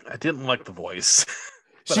didn't like the voice.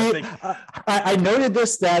 I noted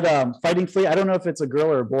this, that Fighting Flea, I don't know if it's a girl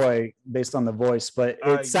or a boy based on the voice, but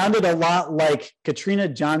it sounded a lot like Katrina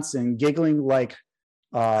Johnson giggling like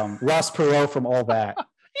Ross Perot from All That.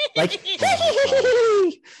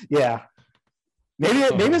 Yeah. Maybe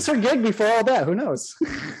it's her gig before All That. Who knows?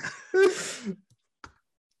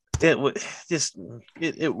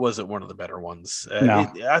 It wasn't one of the better ones.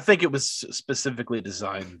 No. I think it was specifically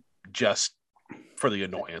designed just for the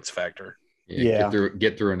annoyance factor.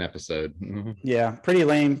 Get through an episode. Yeah, pretty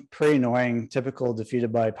lame, pretty annoying. Typical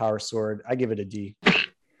defeated by power sword. I give it a D.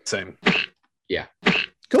 Same. Yeah.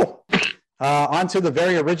 Cool. On to the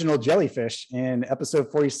very original jellyfish in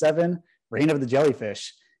episode 47, Reign of the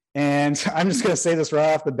Jellyfish. And I'm just going to say this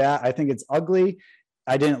right off the bat. I think it's ugly.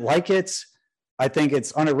 I didn't like it. I think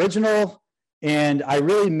it's unoriginal. And I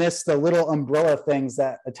really miss the little umbrella things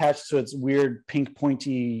that attach to its weird pink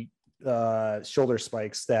pointy shoulder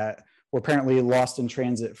spikes that were apparently lost in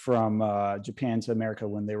transit from Japan to America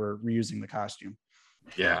when they were reusing the costume.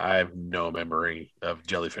 Yeah, I have no memory of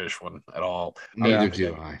Jellyfish one at all. Neither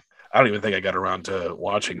do I. I don't even think I got around to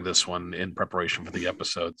watching this one in preparation for the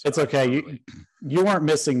episode. So it's okay. You weren't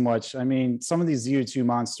missing much. I mean, some of these ZU2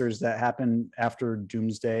 monsters that happen after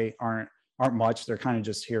Doomsday aren't much. They're kind of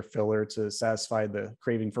just here filler to satisfy the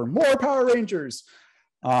craving for more Power Rangers.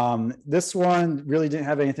 This one really didn't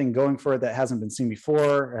have anything going for it that hasn't been seen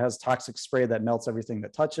before. It has toxic spray that melts everything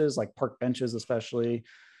that touches, like park benches especially.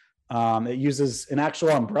 It uses an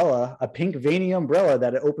actual umbrella, a pink veiny umbrella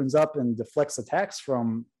that it opens up and deflects attacks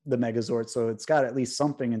from the Megazord. So it's got at least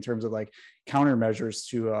something in terms of countermeasures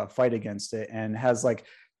to fight against it, and has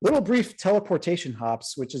little brief teleportation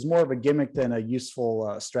hops, which is more of a gimmick than a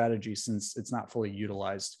useful strategy since it's not fully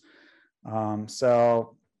utilized.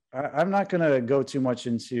 So I'm not going to go too much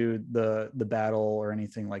into the battle or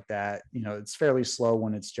anything like that. It's fairly slow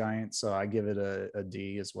when it's giant, so I give it a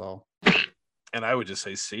D as well. And I would just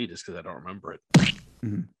say C, just because I don't remember it.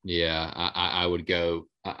 Mm-hmm. Yeah, I would go.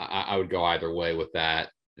 I would go either way with that.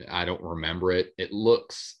 I don't remember it.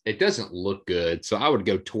 It doesn't look good, so I would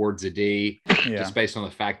go towards a D, just based on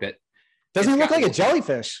the fact that doesn't look like a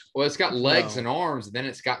jellyfish. Well, it's got legs and arms, and then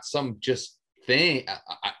it's got some just thing.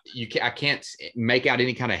 I can't make out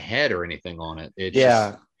any kind of head or anything on it.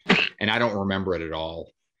 And I don't remember it at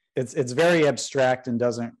all. it's very abstract and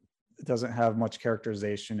doesn't have much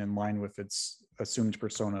characterization in line with its assumed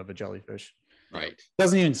persona of a jellyfish. Right.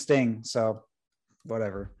 Doesn't even sting, so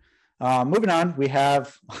whatever. Moving on, we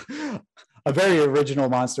have a very original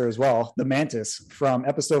monster as well, the mantis from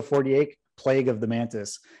episode 48, Plague of the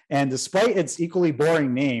Mantis. And despite its equally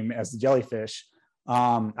boring name as the jellyfish,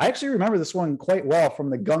 I actually remember this one quite well from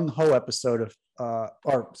the Gung Ho episode of,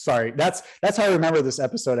 that's how I remember this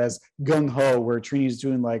episode, as Gung Ho, where Trini's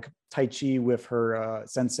doing like Tai Chi with her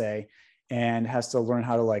sensei and has to learn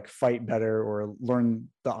how to like fight better or learn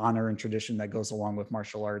the honor and tradition that goes along with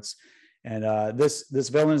martial arts. And this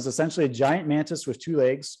villain is essentially a giant mantis with 2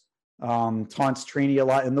 legs, taunts Trini a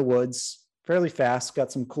lot in the woods, fairly fast,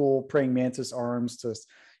 got some cool praying mantis arms to,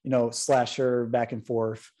 slash her back and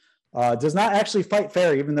forth. Does not actually fight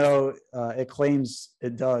fair, even though it claims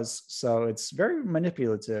it does. So it's very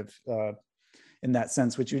manipulative in that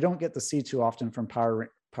sense, which you don't get to see too often from Power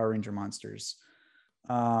Ranger monsters.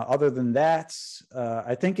 Other than that,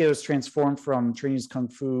 I think it was transformed from Trini's Kung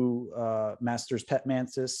Fu Master's pet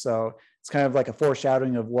mantis. So it's kind of like a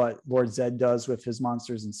foreshadowing of what Lord Zed does with his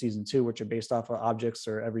monsters in season 2, which are based off of objects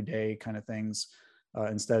or everyday kind of things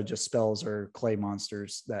instead of just spells or clay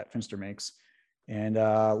monsters that Finster makes. And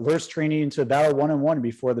lures Trini into a battle 1-on-1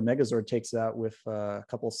 before the Megazord takes it out with a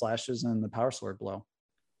couple of slashes and the Power Sword blow.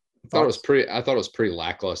 I thought it was pretty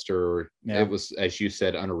lackluster. Yeah. It was, as you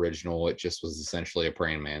said, unoriginal. It just was essentially a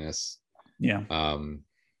praying mantis. Yeah.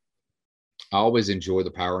 I always enjoy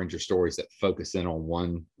the Power Ranger stories that focus in on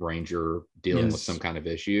one Ranger dealing with some kind of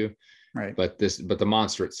issue. Right. But the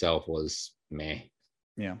monster itself was meh.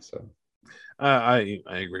 Yeah. So I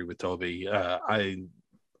agree with Toby.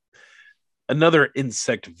 Another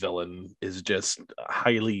insect villain is just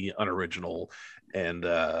highly unoriginal. And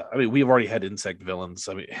we've already had insect villains.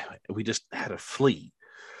 We just had a flea.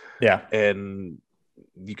 Yeah. And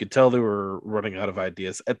you could tell they were running out of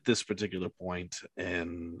ideas at this particular point,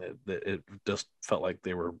 and it just felt like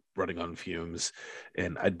they were running on fumes.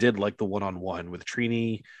 And I did like the one-on-one with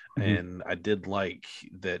Trini, and I did like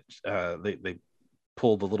that they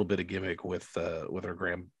pulled a little bit of gimmick with her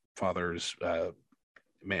grandfather's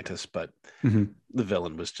mantis, but the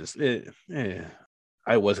villain was just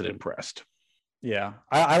I wasn't impressed. Yeah,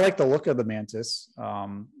 I like the look of the mantis.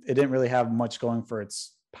 It didn't really have much going for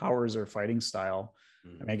its powers or fighting style.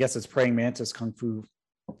 I guess it's praying mantis kung fu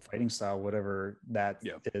fighting style, whatever that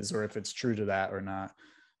is, or if it's true to that or not.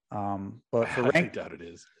 But for I doubt it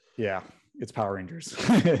is. Yeah, it's Power Rangers.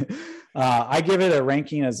 I give it a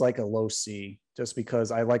ranking as like a low C, just because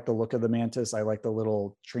I like the look of the mantis. I like the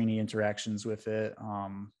little Trini interactions with it.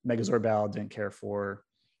 Megazord battle didn't care for.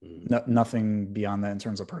 Nothing beyond that in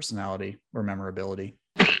terms of personality or memorability.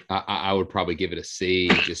 I would probably give it a C,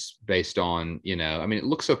 just based on, it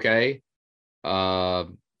looks okay.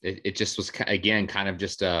 It just was, again, kind of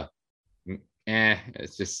just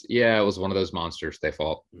it's just, it was one of those monsters they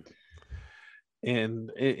fought. And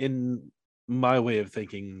in my way of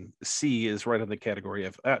thinking, C is right on the category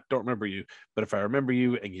of don't remember you, but if I remember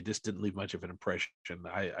you and you just didn't leave much of an impression,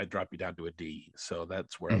 I drop you down to a D. So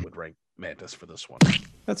that's where I would rank Mantis for this one.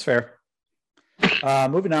 That's fair.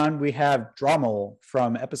 Moving on, we have Dromel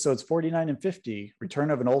from episodes 49 and 50,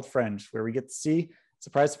 Return of an Old Friend, where we get to see,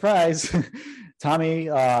 surprise, surprise, Tommy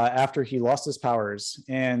after he lost his powers.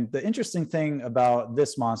 And the interesting thing about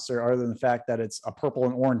this monster, other than the fact that it's a purple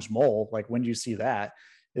and orange mole, like when do you see that,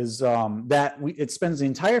 is that it spends the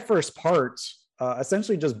entire first part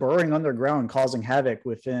essentially just burrowing underground, causing havoc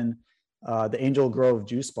within the Angel Grove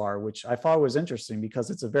juice bar, which I thought was interesting because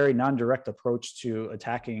it's a very non-direct approach to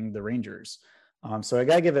attacking the Rangers. So I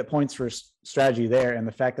got to give it points for strategy there, and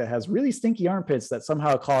the fact that it has really stinky armpits that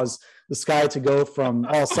somehow cause the sky to go from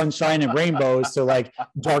all sunshine and rainbows to like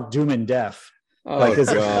dark doom and death. Oh, like,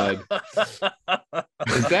 God.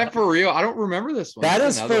 Is that for real? I don't remember this one. That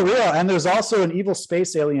is for real. And there's also an evil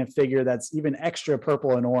space alien figure that's even extra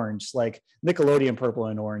purple and orange, like Nickelodeon purple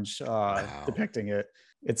and orange, depicting it.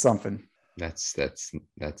 It's something. That's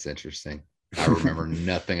interesting. I remember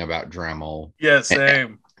nothing about Dremel. Yeah,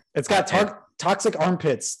 same. It's got toxic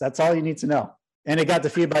armpits. That's all you need to know. And it got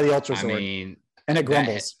defeated by the Ultra Sword. And it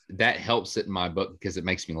grumbles. That helps it in my book because it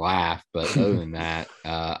makes me laugh. But other than that,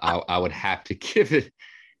 I would have to give it.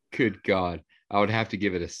 Good God, I would have to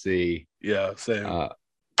give it a C. Yeah, same.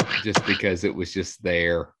 Just because it was just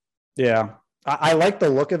there. Yeah, I like the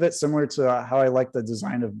look of it, similar to how I like the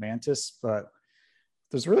design of Mantis, but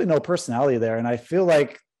there's really no personality there. And I feel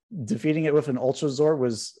like defeating it with an Ultra Zord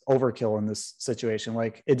was overkill in this situation.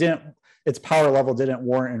 Like its power level didn't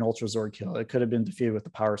warrant an Ultra Zord kill. It could have been defeated with the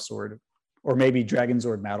Power Sword. or maybe Dragon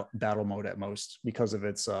Zord battle mode at most because of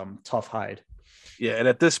its tough hide. Yeah, and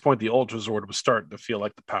at this point, the Ultra Zord was starting to feel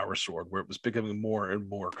like the Power Sword, where it was becoming more and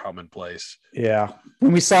more commonplace. Yeah,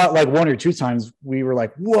 when we saw it like 1 or 2 times, we were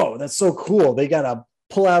like, "Whoa, that's so cool!" They gotta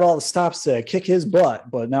pull out all the stops to kick his butt.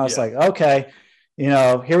 But now it's like, okay,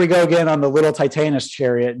 here we go again on the little Titanus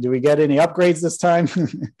chariot. Do we get any upgrades this time?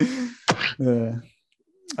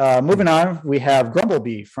 Moving on, we have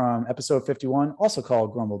Grumblebee from episode 51, also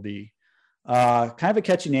called Grumblebee. Kind of a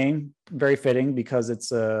catchy name, very fitting because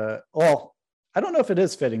it's I don't know if it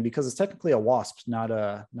is fitting because it's technically a wasp, not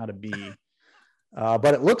a bee.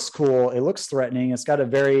 But it looks cool. It looks threatening. It's got a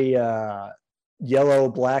very yellow,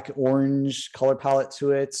 black, orange color palette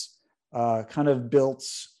to it. Kind of built.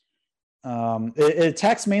 It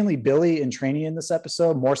attacks mainly Billy and Trini in this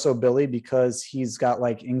episode, more so Billy because he's got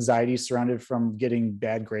like anxiety surrounded from getting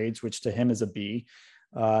bad grades, which to him is a B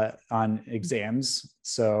on exams.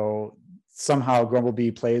 So somehow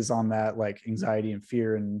Grumblebee plays on that like anxiety and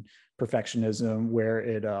fear and perfectionism, where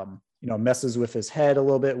it messes with his head a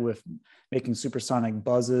little bit with making supersonic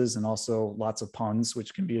buzzes and also lots of puns,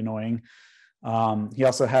 which can be annoying. He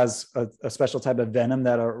also has a special type of venom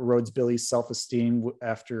that erodes Billy's self-esteem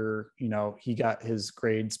after, he got his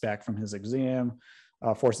grades back from his exam,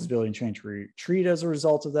 forces Billy and Trini to retreat as a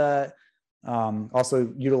result of that.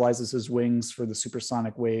 Also utilizes his wings for the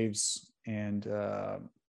supersonic waves. And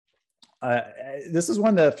this is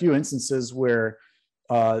one of the few instances where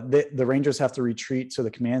the Rangers have to retreat to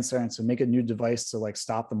the command center to make a new device to like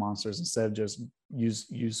stop the monsters instead of just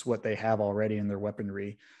use what they have already in their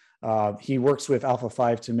weaponry. He works with Alpha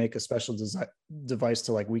 5 to make a special device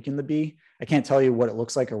to like weaken the bee. I can't tell you what it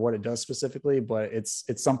looks like or what it does specifically, but it's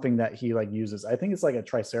something that he like uses. I think it's like a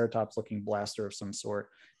Triceratops looking blaster of some sort,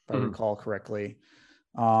 if I recall correctly.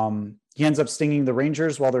 He ends up stinging the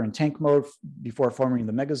Rangers while they're in tank mode before forming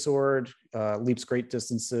the Megazord, leaps great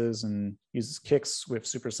distances and uses kicks with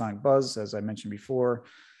supersonic buzz, as I mentioned before.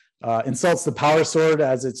 Insults the Power Sword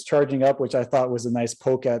as it's charging up, which I thought was a nice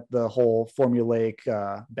poke at the whole formulaic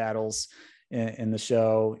battles in the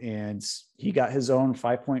show. And he got his own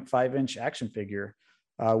 5.5-inch action figure,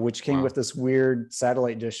 which came with this weird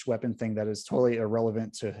satellite dish weapon thing that is totally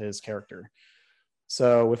irrelevant to his character.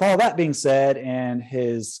 So with all that being said, and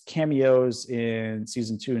his cameos in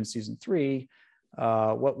season 2 and season 3,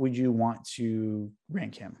 what would you want to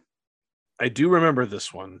rank him? I do remember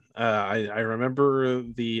this one. I remember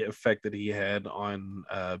the effect that he had on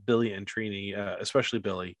Billy and Trini, especially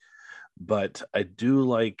Billy. But I do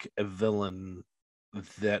like a villain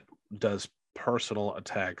that does personal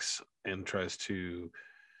attacks and tries to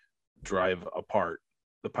drive apart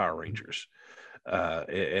the Power Rangers.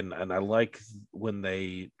 And I like when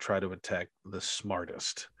they try to attack the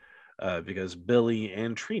smartest, because Billy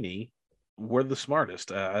and Trini were the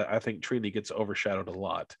smartest. I think Trini gets overshadowed a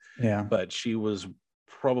lot. Yeah, but she was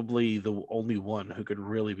probably the only one who could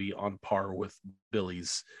really be on par with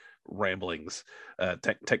Billy's ramblings,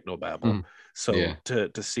 technobabble. So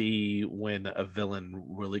to see when a villain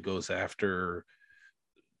really goes after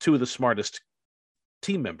 2 of the smartest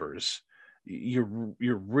team members, you're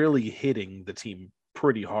really hitting the team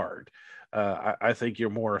pretty hard. I think you're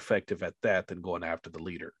more effective at that than going after the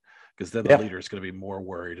leader, because then the leader is going to be more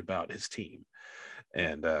worried about his team.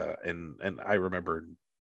 And I remember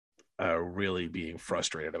really being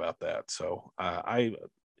frustrated about that. So I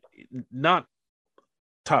not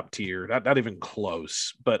top tier, not even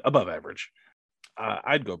close, but above average.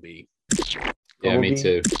 I'd go B. Yeah, me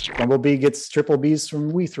too. Bumblebee gets triple Bs from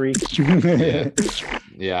we 3.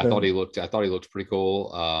 Yeah, I thought he looked pretty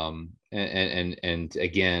cool. And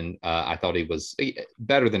again, I thought he was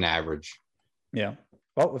better than average. Yeah.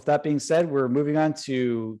 Well, with that being said, we're moving on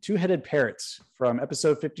to Two-Headed Parrots from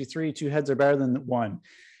episode 53. 2 heads are better than 1.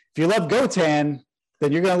 If you love Gotan,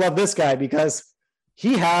 then you're going to love this guy because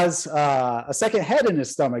he has a second head in his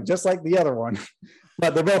stomach, just like the other one.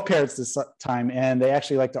 But they're both parrots this time, and they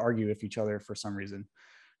actually like to argue with each other for some reason.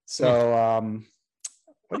 So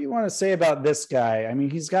what do you want to say about this guy? I mean,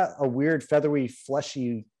 he's got a weird, feathery,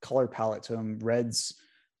 fleshy color palette to him, reds,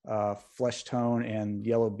 flesh tone, and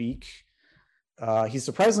yellow beak. He's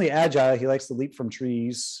surprisingly agile. He likes to leap from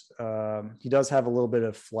trees. He does have a little bit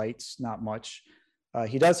of flight, not much.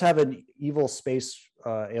 He does have an evil space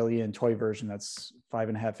alien toy version that's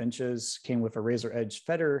 5.5 inches, came with a razor edge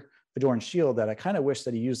feather adorned shield that I kind of wish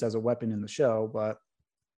that he used as a weapon in the show, but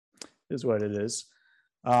it is what it is.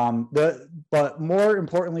 But more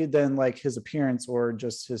importantly than like his appearance or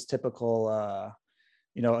just his typical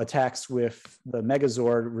attacks with the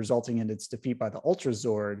Megazord resulting in its defeat by the Ultra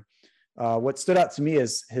Zord, what stood out to me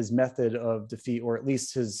is his method of defeat, or at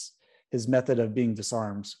least his his method of being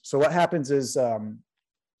disarmed. So what happens is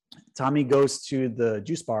Tommy goes to the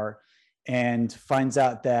juice bar and finds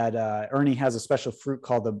out that Ernie has a special fruit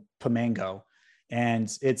called the Pomango.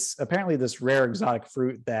 And it's apparently this rare exotic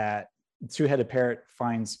fruit that Two-Headed Parrot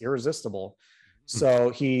finds irresistible. So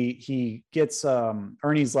he gets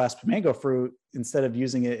Ernie's last Pomango fruit instead of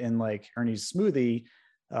using it in like Ernie's smoothie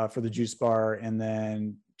for the juice bar, and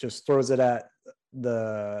then just throws it at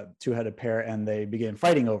the Two-Headed Parrot and they begin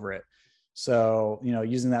fighting over it. So,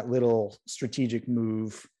 using that little strategic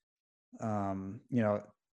move,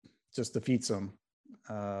 just defeats him.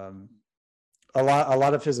 A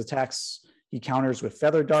lot of his attacks he counters with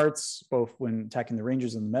feather darts, both when attacking the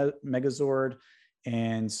Rangers and the Megazord.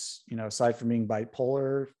 And, aside from being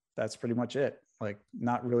bipolar, that's pretty much it. Like,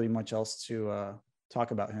 not really much else to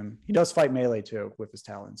talk about him. He does fight melee too with his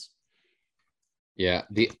talons. Yeah,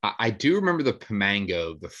 I do remember the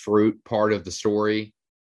Pomango, the fruit part of the story,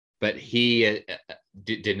 but he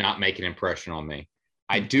did not make an impression on me.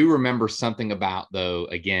 I do remember something about, though,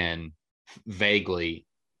 again, vaguely,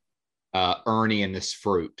 Ernie and this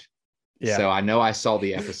fruit. Yeah. So I know I saw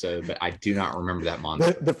the episode, but I do not remember that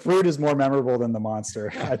monster. The fruit is more memorable than the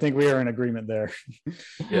monster. I think we are in agreement there.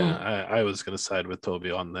 Yeah, I was going to side with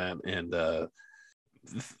Toby on that. And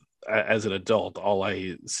as an adult, all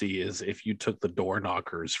I see is if you took the door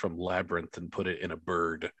knockers from Labyrinth and put it in a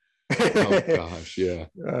bird. Oh gosh, yeah.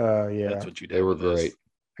 Yeah. That's what you did. They were great.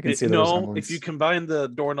 I can see if you combine the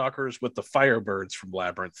door knockers with the Firebirds from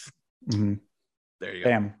Labyrinth, there you go.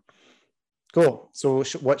 Bam. Cool. So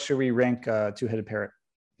what should we rank Two-Headed Parrot?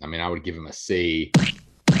 I mean, I would give him a C.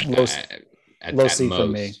 Low C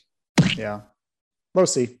from me. Yeah. Low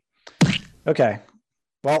C. Okay.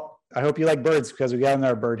 Well, I hope you like birds because we got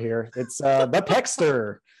another bird here. It's the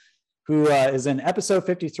Peckster, who is in episode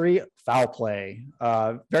 53, Foul Play.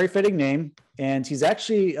 Very fitting name. And he's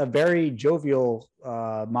actually a very jovial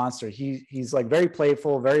monster. He's like very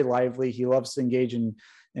playful, very lively. He loves to engage in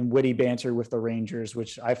witty banter with the Rangers,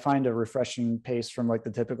 which I find a refreshing pace from like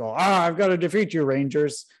the typical, I've got to defeat you,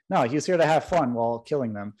 Rangers. No, he's here to have fun while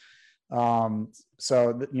killing them.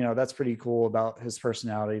 So that's pretty cool about his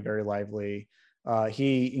personality, very lively.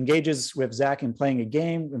 He engages with Zach in playing a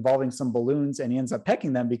game involving some balloons, and he ends up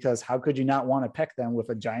pecking them because how could you not want to peck them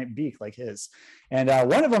with a giant beak like his? And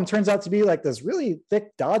one of them turns out to be like this really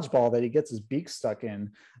thick dodgeball that he gets his beak stuck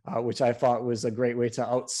in, which I thought was a great way to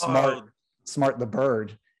outsmart the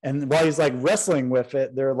bird. And while he's like wrestling with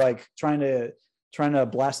it, they're like trying to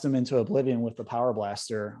blast him into oblivion with the power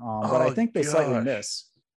blaster. But I think they slightly miss.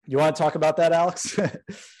 You want to talk about that, Alex?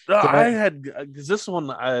 I had, because this one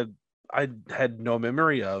I had no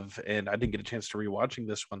memory of, and I didn't get a chance to rewatching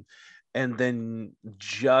this one. And then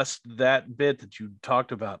just that bit that you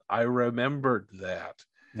talked about, I remembered that.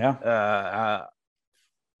 Yeah.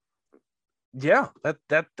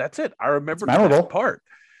 That's it. I remember that part.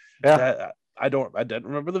 Yeah. I didn't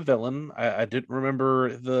remember the villain. I didn't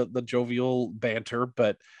remember the jovial banter,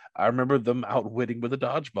 but I remember them outwitting with a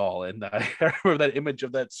dodgeball. And I remember that image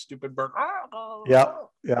of that stupid bird. Yeah.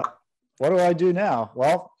 What do I do now?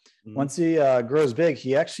 Well, once he grows big,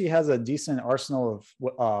 he actually has a decent arsenal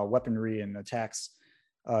of weaponry and attacks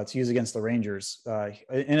to use against the Rangers.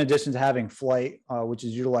 In addition to having flight, which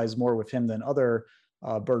is utilized more with him than other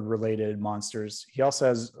bird-related monsters. He also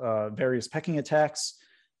has various pecking attacks,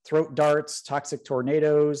 throat darts, toxic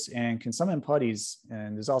tornadoes, and can summon putties,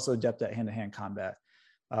 and is also adept at hand-to-hand combat.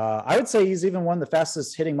 I would say he's even one of the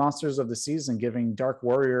fastest hitting monsters of the season, giving Dark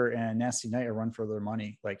Warrior and Nasty Knight a run for their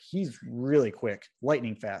money. Like, he's really quick,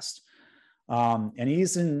 lightning fast. And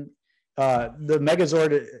he's in the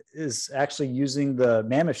Megazord is actually using the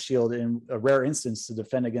Mammoth Shield in a rare instance to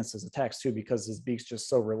defend against his attacks too, because his beak's just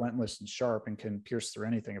so relentless and sharp and can pierce through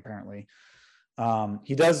anything apparently.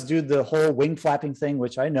 He does do the whole wing flapping thing,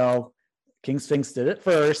 which I know King Sphinx did it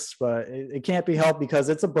first, but it can't be helped because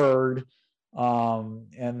it's a bird.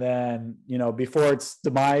 And then, before its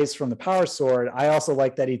demise from the power sword, I also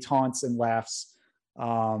like that he taunts and laughs,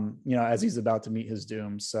 as he's about to meet his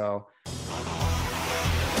doom. So.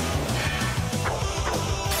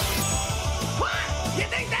 What? You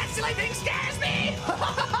think that silly thing scares me?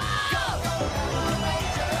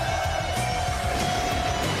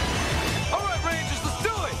 All right, Rangers, let's do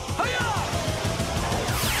it. Hi-ya!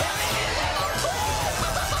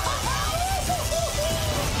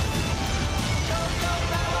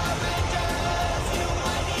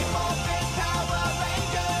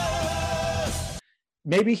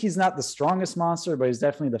 Maybe he's not the strongest monster, but he's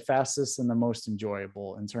definitely the fastest and the most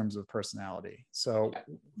enjoyable in terms of personality. So,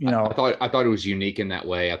 I thought it was unique in that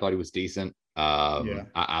way. I thought he was decent.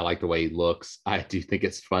 I like the way he looks. I do think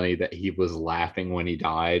it's funny that he was laughing when he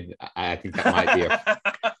died. I think that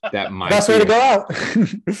might be best way to go out.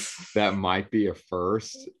 That might be a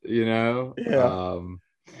first, you know.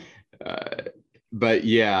 But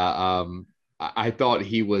yeah, I thought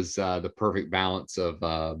he was the perfect balance of.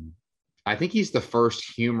 I think he's the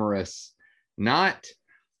first humorous.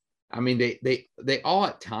 I mean, they all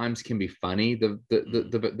at times can be funny,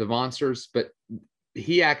 the monsters, but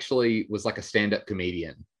he actually was like a stand-up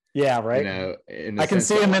comedian. Yeah, right. You know, I can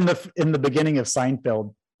see him in the beginning of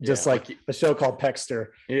Seinfeld, just like a show called Peckster.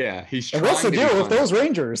 Yeah, he's and what's the deal with those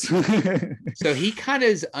Rangers? So he kind of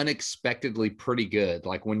is unexpectedly pretty good.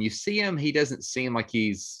 Like when you see him, he doesn't seem like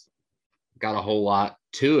he's got a whole lot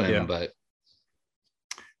to him, but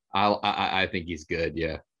I think he's good.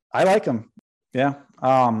 Yeah, I like him. Yeah.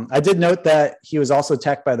 I did note that he was also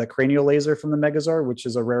attacked by the cranial laser from the Megazord, which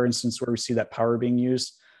is a rare instance where we see that power being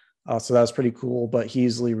used. So that was pretty cool, but he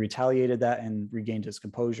easily retaliated that and regained his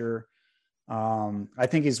composure. I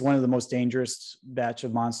think he's one of the most dangerous batch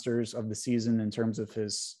of monsters of the season in terms of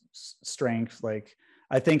his strength. Like,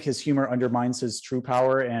 I think his humor undermines his true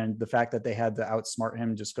power, and the fact that they had to outsmart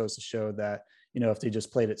him just goes to show that, you know, if they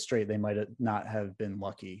just played it straight, they might not have been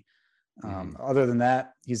lucky. Other than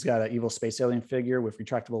that, he's got an evil space alien figure with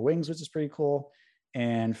retractable wings, which is pretty cool.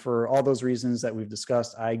 And for all those reasons that we've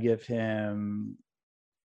discussed, I give him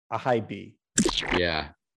a high B. Yeah,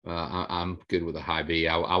 I'm good with a high B.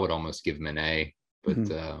 I would almost give him an A, but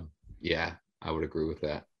yeah, I would agree with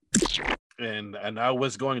that. And I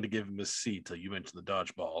was going to give him a C till you mentioned the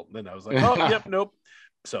dodgeball. Then I was like, oh, yep, nope.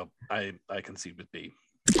 So I concede with B.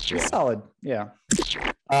 Yeah. Solid, yeah.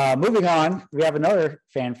 Moving on, we have another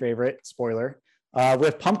fan favorite, spoiler,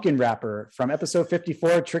 with Pumpkin Wrapper from episode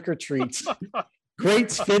 54, Trick or Treat.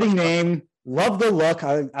 Great fitting name. Love the look.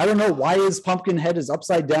 I don't know why his pumpkin head is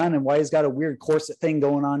upside down and why he's got a weird corset thing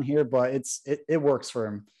going on here, but it works for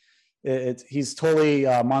him. He's totally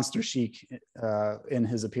monster chic in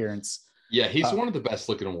his appearance. Yeah, he's one of the best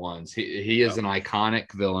looking ones. He is an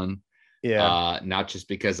iconic villain. Yeah, not just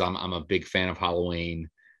because I'm a big fan of Halloween,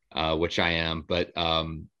 which I am, but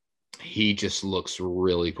he just looks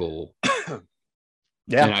really cool.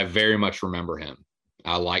 Yeah, and I very much remember him.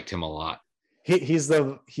 I liked him a lot. He's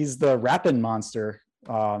the rapping monster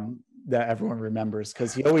that everyone remembers,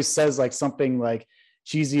 because he always says like something like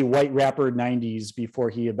cheesy white rapper 90s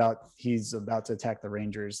before he's about to attack the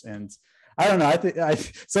Rangers. And I don't know, I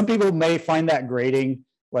think some people may find that grating.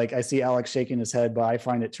 Like, I see Alex shaking his head, but I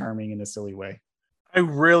find it charming in a silly way. I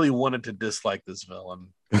really wanted to dislike this villain.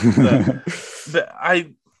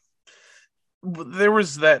 There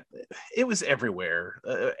was that, it was everywhere.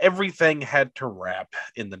 Everything had to rap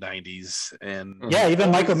in the 90s. And yeah,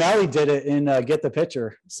 even Mike O'Malley did it in Get the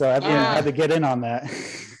Picture. So everyone had to get in on that.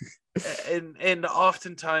 and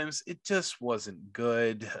oftentimes it just wasn't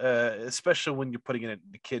good, especially when you're putting it in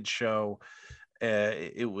a kid's show.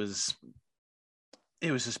 It was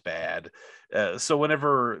just bad. So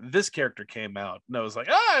whenever this character came out, and I was like,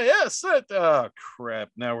 yes, oh crap,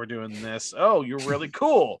 now we're doing this. Oh, you're really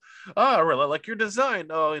cool. Oh, I really like your design.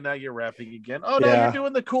 Oh, now you're rapping again. Oh, now you're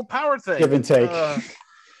doing the cool power thing. Give and take.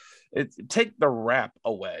 Take the rap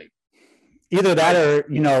away. Either that,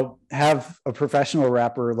 or have a professional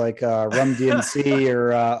rapper like Rum DMC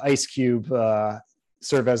or Ice Cube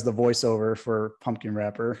serve as the voiceover for Pumpkin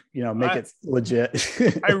Wrapper, make it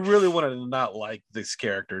legit. I really wanted to not like this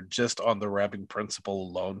character just on the rapping principle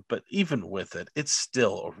alone, but even with it, it's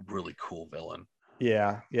still a really cool villain.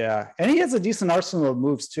 Yeah. And he has a decent arsenal of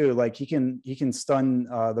moves too. Like he can stun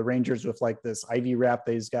the Rangers with like this Ivy rap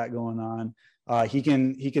that he's got going on. He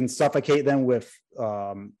can suffocate them with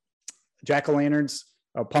jack-o'-lanterns,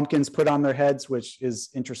 pumpkins put on their heads, which is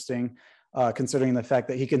interesting. Considering the fact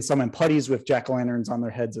that he can summon putties with jack-o'-lanterns on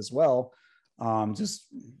their heads as well. Just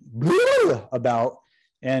about.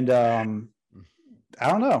 And I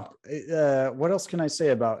don't know. What else can I say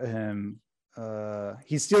about him?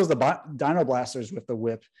 He steals the Dino Blasters with the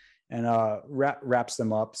whip and wraps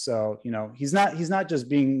them up. So, he's not just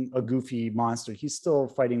being a goofy monster. He's still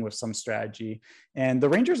fighting with some strategy. And the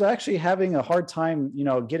Rangers are actually having a hard time,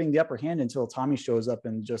 getting the upper hand until Tommy shows up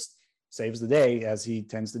and just saves the day, as he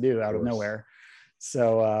tends to do out of nowhere.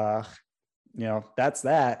 So, that's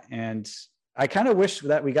that. And I kind of wish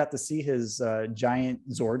that we got to see his giant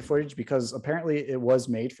Zord footage, because apparently it was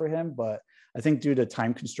made for him, but I think due to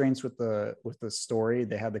time constraints with the story,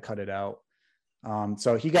 they had to cut it out.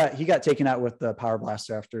 So he got taken out with the Power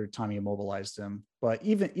Blaster after Tommy immobilized him. But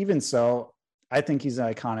even so, I think he's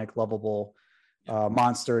an iconic, lovable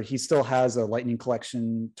monster. He still has a Lightning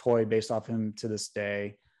Collection toy based off him to this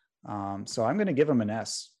day. So I'm going to give him an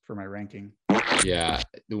S for my ranking. Yeah,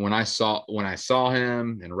 when I saw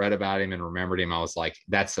him and read about him and remembered him, I was like,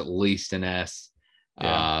 that's at least an S.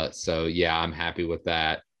 Yeah. So yeah, I'm happy with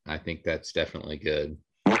that. I think that's definitely good.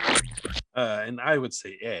 And I would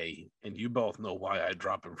say A, and you both know why I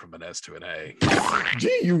drop him from an S to an A.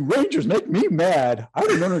 Gee, you Rangers make me mad. I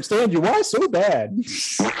don't understand you. Why so bad?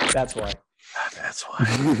 That's why. That's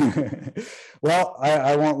why. Well,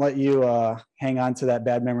 I won't let you hang on to that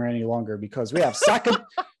bad memory any longer because we have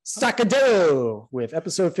Sakadillo with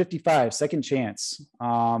episode 55, Second Chance.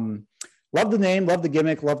 Love the name, love the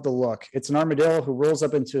gimmick, love the look. It's an armadillo who rolls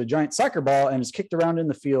up into a giant soccer ball and is kicked around in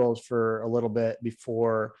the field for a little bit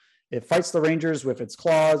before it fights the Rangers with its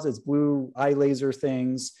claws, its blue eye laser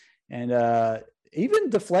things, and even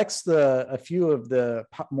deflects a few of the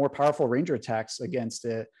more powerful Ranger attacks against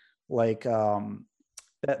it, like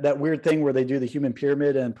that weird thing where they do the human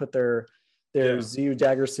pyramid and put their Zu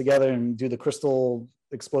daggers together and do the crystal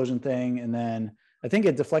explosion thing, and then I think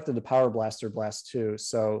it deflected the power blaster blast too.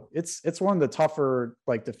 So it's one of the tougher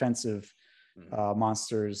like defensive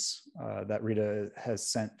monsters that Rita has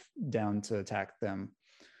sent down to attack them.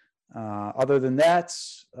 Other than that,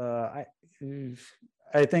 I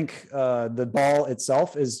think the ball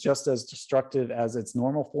itself is just as destructive as its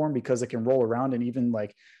normal form because it can roll around and even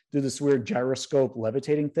like do this weird gyroscope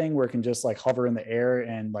levitating thing where it can just like hover in the air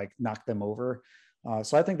and like knock them over.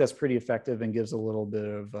 So I think that's pretty effective and gives a little bit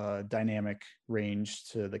of dynamic range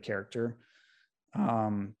to the character.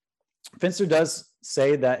 Finster does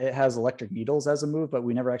say that it has electric needles as a move, but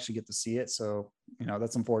we never actually get to see it. So,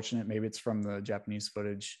 that's unfortunate. Maybe it's from the Japanese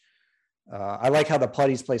footage. I like how the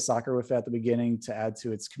putties play soccer with it at the beginning to add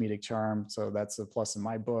to its comedic charm. So that's a plus in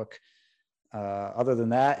my book. Other than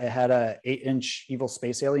that, it had a 8-inch evil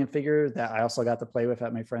space alien figure that I also got to play with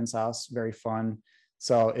at my friend's house. Very fun.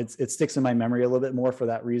 So it sticks in my memory a little bit more for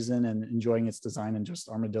that reason and enjoying its design and just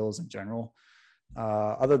armadillos in general.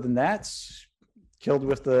 Other than that, killed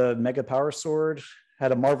with the mega power sword,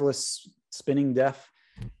 had a marvelous spinning death.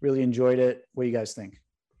 Really enjoyed it. What do you guys think?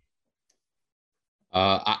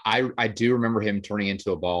 I do remember him turning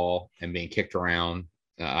into a ball and being kicked around.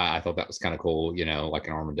 I thought that was kind of cool, like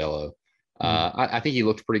an armadillo. I think he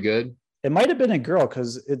looked pretty good. It might have been a girl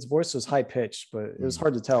because its voice was high pitched, but it was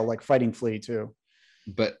hard to tell, like fighting Flea too.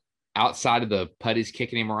 But outside of the putties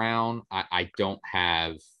kicking him around, I don't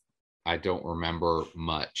remember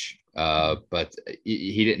much. But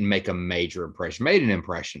he didn't make a major impression. Made an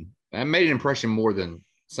impression. I made an impression more than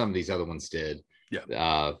some of these other ones did.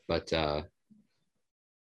 Yeah. But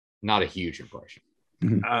not a huge impression.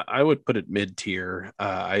 I would put it mid-tier.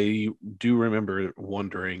 I do remember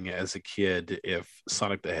wondering as a kid if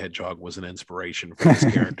Sonic the Hedgehog was an inspiration for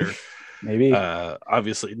this character. Maybe.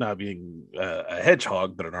 Obviously not being a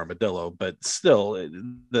hedgehog, but an armadillo. But still,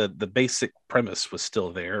 the basic premise was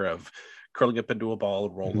still there of curling up into a ball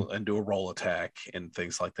and roll and do a roll attack and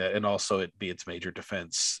things like that. And also it be its major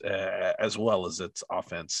defense as well as its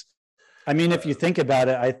offense. I mean, if you think about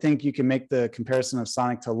it, I think you can make the comparison of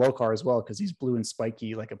Sonic to Lokar as well because he's blue and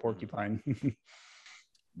spiky like a porcupine.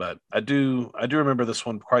 But I do remember this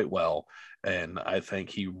one quite well, and I think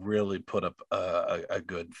he really put up a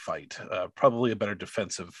good fight, probably a better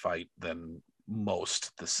defensive fight than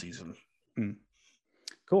most this season.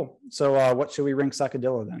 Cool. So what should we rank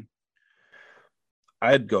Sakadillo then?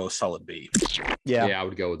 I'd go solid B. Yeah, I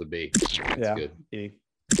would go with a B. That's good. B.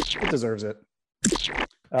 It deserves it.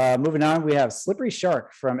 Moving on, we have Slippery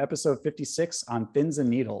Shark from episode 56 on Fins and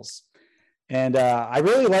Needles. And I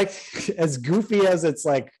really like, as goofy as its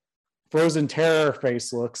like frozen terror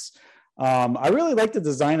face looks, I really like the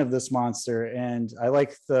design of this monster. And I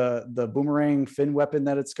like the boomerang fin weapon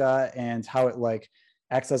that it's got and how it like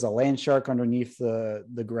acts as a land shark underneath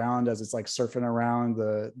the ground as it's like surfing around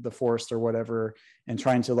the forest or whatever and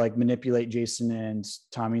trying to like manipulate Jason and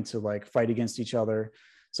Tommy to like fight against each other.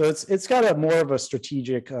 So it's got a more of a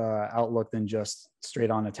strategic outlook than just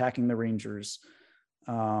straight on attacking the Rangers.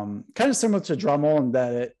 Kind of similar to Drummel in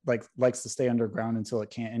that it like likes to stay underground until it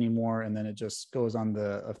can't anymore, and then it just goes on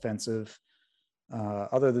the offensive.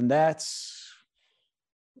 Other than that, it's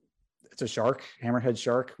a shark, hammerhead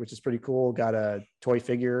shark, which is pretty cool. Got a toy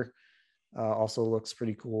figure, also looks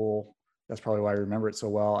pretty cool. That's probably why I remember it so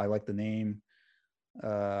well. I like the name.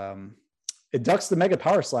 It ducks the mega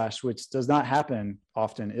power slash, which does not happen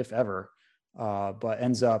often, if ever, but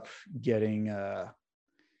ends up getting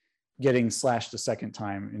slashed a second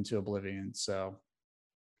time into oblivion. So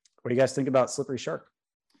what do you guys think about Slippery Shark?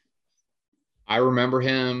 I remember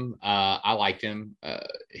him. I liked him.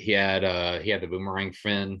 He had the boomerang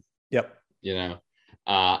fin. Yep.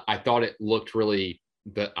 I thought it looked really,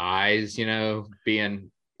 the eyes,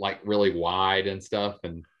 being like really wide and stuff.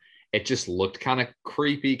 And it just looked kind of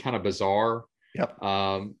creepy, kind of bizarre. Yep.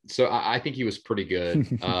 So I think he was pretty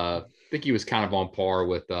good. I think he was kind of on par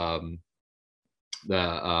with the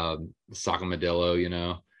Sacamodillo, you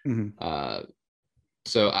know. Mm-hmm.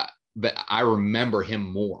 But I remember him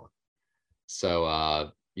more.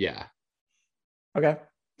 So yeah. Okay,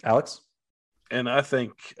 Alex. And I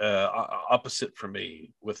think opposite for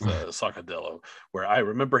me with Sacamodillo, where I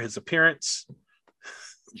remember his appearance,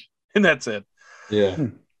 and that's it. Yeah.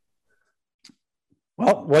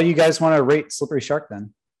 Well, what do you guys want to rate Slippery Shark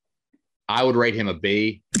then? I would rate him a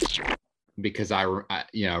B because I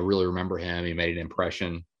really remember him. He made an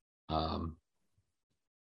impression. I'm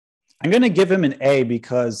going to give him an A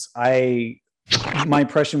because my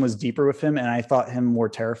impression was deeper with him, and I thought him more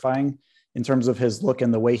terrifying in terms of his look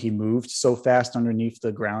and the way he moved so fast underneath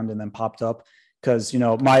the ground and then popped up. Because, you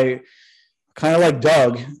know, my kind of like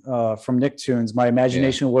Doug from Nicktoons, my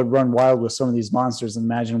imagination would run wild with some of these monsters and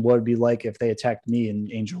imagine what it'd be like if they attacked me in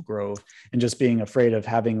Angel Grove, and just being afraid of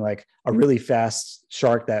having like a really fast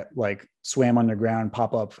shark that like swam underground,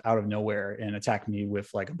 pop up out of nowhere and attack me with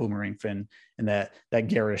like a boomerang fin and that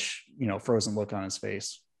garish, you know, frozen look on his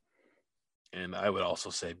face. And I would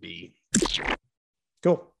also say B.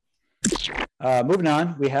 Cool. Moving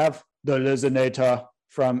on, we have the Lizinator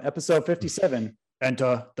from episode 57.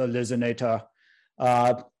 Enter the Lizinator.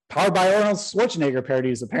 Powered by Arnold Schwarzenegger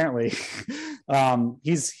parodies, apparently.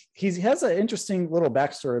 He has an interesting little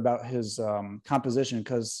backstory about his composition,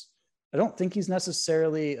 because I don't think he's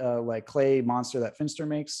necessarily like clay monster that Finster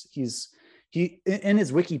makes. He in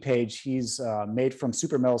his wiki page, he's made from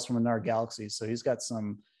super metals from another galaxy, so he's got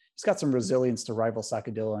some resilience to rival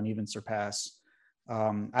Sacadillo and even surpass.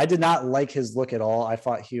 I did not like his look at all. I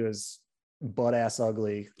thought he was butt ass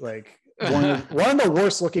ugly, like one of the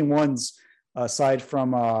worst looking ones aside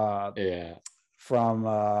from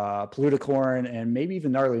Poluticorn and maybe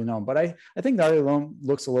even Gnarly Gnome. But I think Gnarly Gnome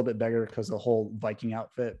looks a little bit better because of the whole Viking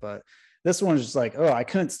outfit. But this one is just like, I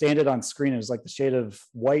couldn't stand it on screen. It was like the shade of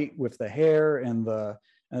white with the hair and the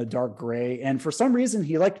dark gray. And for some reason,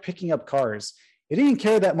 he liked picking up cars. He didn't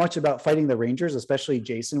care that much about fighting the Rangers, especially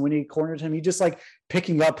Jason when he cornered him. He just like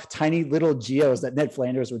picking up tiny little Geos that Ned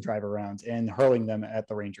Flanders would drive around and hurling them at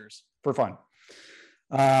the Rangers for fun.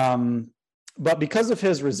 But because of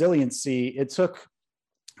his resiliency,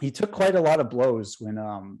 he took quite a lot of blows when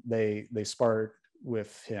they sparred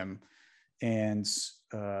with him, and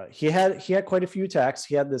he had quite a few attacks.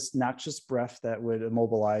 He had this noxious breath that would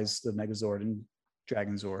immobilize the Megazord and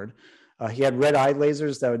Dragonzord. He had red eye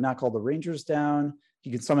lasers that would knock all the Rangers down.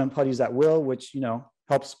 He could summon putties at will, which, you know,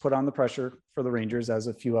 helps put on the pressure for the Rangers, as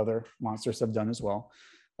a few other monsters have done as well.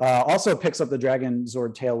 Also picks up the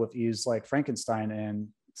Dragonzord tail with ease like Frankenstein and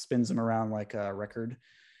spins him around like a record.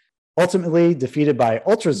 Ultimately defeated by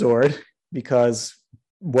Ultrazord, because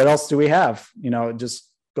what else do we have? You know,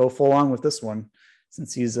 just go full on with this one,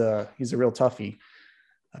 since he's a real toughie.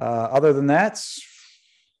 Other than that,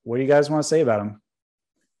 what do you guys want to say about him?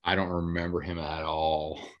 I don't remember him at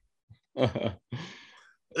all. I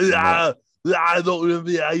don't remember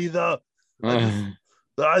either.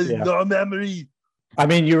 No memory. I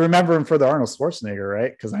mean, you remember him for the Arnold Schwarzenegger,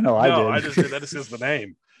 right? Because I know I did. No, I just did. That is just the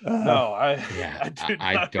name. No, I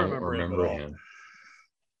don't remember him.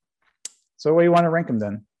 So what do you want to rank him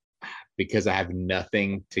then? Because I have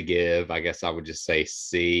nothing to give, I guess I would just say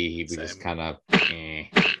C. He was just kind of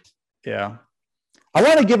Yeah. I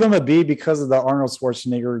want to give him a B because of the Arnold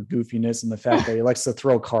Schwarzenegger goofiness and the fact that he likes to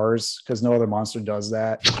throw cars, because no other monster does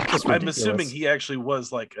that. I'm assuming he actually was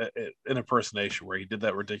like an impersonation where he did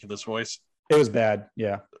that ridiculous voice. It was bad.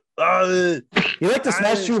 Yeah. He liked to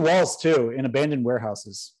smash through walls too in abandoned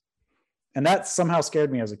warehouses. And that somehow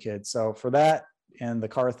scared me as a kid. So for that and the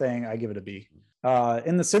car thing, I give it a B.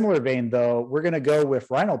 In the similar vein, though, we're going to go with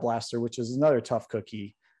Rhino Blaster, which is another tough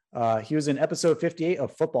cookie. He was in episode 58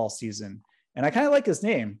 of Football Season. And I kind of like his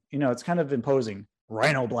name. You know, it's kind of imposing.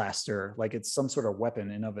 Rhino Blaster, like it's some sort of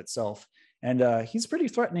weapon in of itself. And he's pretty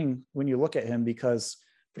threatening when you look at him, because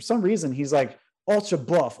for some reason he's like ultra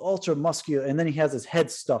buff, ultra muscular, and then he has his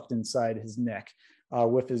head stuffed inside his neck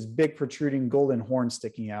with his big protruding golden horn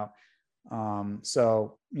sticking out.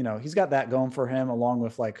 So, you know, he's got that going for him, along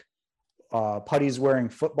with like Putty's wearing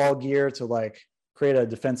football gear to like create a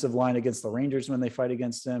defensive line against the Rangers when they fight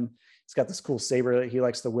against him. He's got this cool saber that he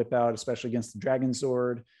likes to whip out, especially against the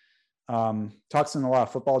Dragonzord. Talks in a lot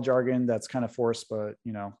of football jargon that's kind of forced, but,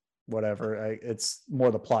 you know, whatever. It's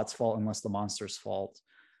more the plot's fault and less the monster's fault.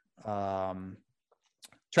 He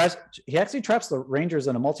actually traps the Rangers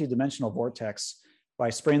in a multi-dimensional vortex by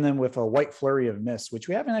spraying them with a white flurry of mist, which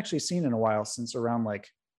we haven't actually seen in a while, since around like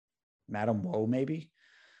Madame Woe, maybe.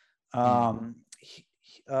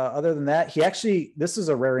 other than that, this is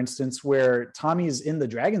a rare instance where Tommy is in the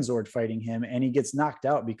Dragon Zord fighting him and he gets knocked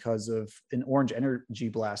out because of an orange energy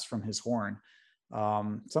blast from his horn.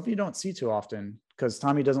 Something you don't see too often because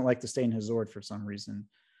Tommy doesn't like to stay in his Zord for some reason.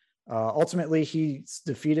 Ultimately, he's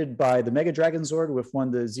defeated by the Mega Dragon Zord with one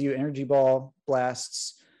of the Zeo energy ball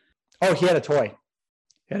blasts. Oh, he had a toy.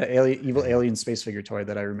 He had an evil alien space figure toy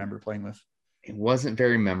that I remember playing with. It wasn't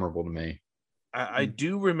very memorable to me. I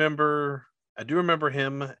do remember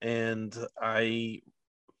him, and I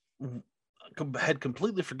had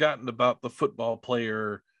completely forgotten about the football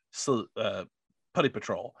player Putty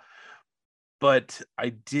Patrol. But I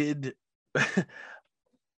did.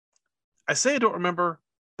 I say I don't remember,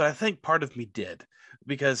 but I think part of me did,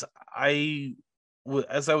 because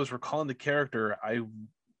as I was recalling the character, I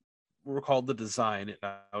recalled the design, and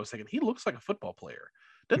I was thinking he looks like a football player.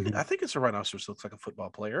 Doesn't I think it's a rhinoceros looks like a football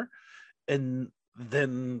player, and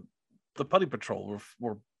then the Putty Patrol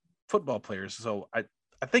were football players. So I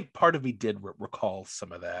think part of me did recall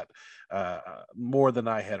some of that more than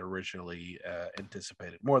I had originally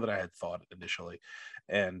anticipated, more than I had thought initially,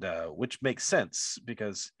 and which makes sense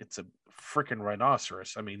because it's a freaking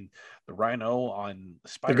rhinoceros. I mean, the rhino on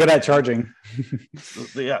Spider-Man. They're good at charging.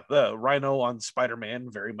 The rhino on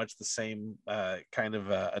Spider-Man, very much the same kind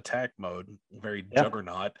of attack mode, very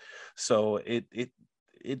juggernaut. So it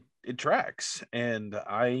tracks, and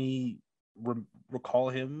I recall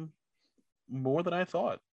him more than I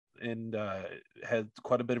thought, and had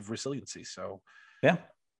quite a bit of resiliency. So yeah,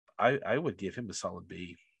 I would give him a solid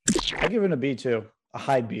B. I give him a B too, a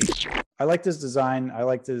high B. I liked his design. I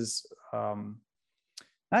liked his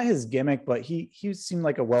not his gimmick, but he seemed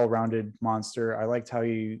like a well-rounded monster. I liked how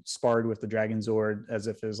he sparred with the Dragon Zord as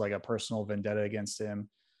if it was like a personal vendetta against him.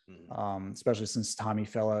 Especially since Tommy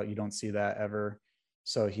fell out, you don't see that ever.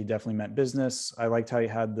 So he definitely meant business. I liked how he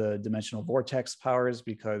had the dimensional vortex powers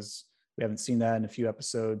because we haven't seen that in a few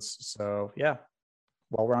episodes. So yeah,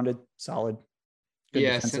 well-rounded, solid, good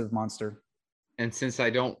defensive monster. And since I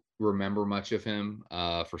don't remember much of him,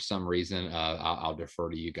 for some reason, I'll defer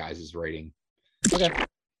to you guys' rating. Okay.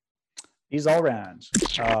 He's all around.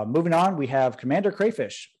 Moving on, we have Commander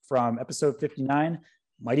Crayfish from episode 59,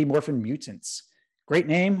 Mighty Morphin Mutants. Great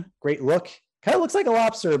name, great look. Kind of looks like a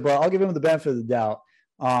lobster, but I'll give him the benefit of the doubt.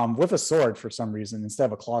 With a sword for some reason instead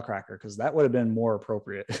of a claw cracker, because that would have been more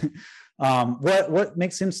appropriate. What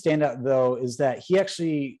makes him stand out, though, is that he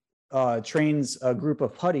actually trains a group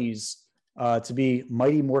of putties to be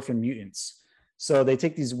Mighty Morphin Mutants. So they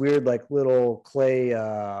take these weird, like, little clay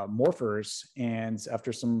morphers, and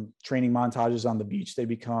after some training montages on the beach, they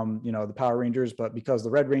become, the Power Rangers. But because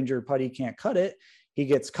the Red Ranger putty can't cut it, he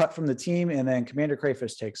gets cut from the team, and then Commander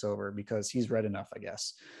Crayfish takes over because he's red enough, I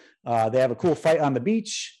guess. They have a cool fight on the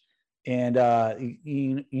beach, and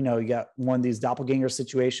you got one of these doppelganger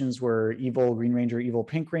situations where evil Green Ranger, evil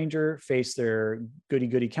Pink Ranger face their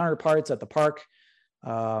goody counterparts at the park,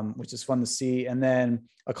 which is fun to see. And then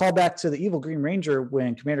a callback to the evil Green Ranger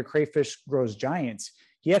when Commander Crayfish grows giant.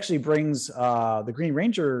 He actually brings the Green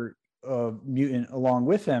Ranger mutant along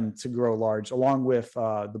with him to grow large, along with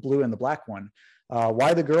the blue and the black one.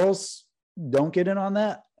 Why the girls don't get in on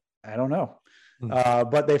that, I don't know.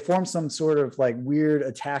 But they form some sort of like weird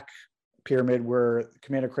attack pyramid where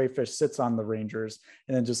Commander Crayfish sits on the Rangers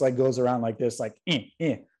and then just like goes around like this, like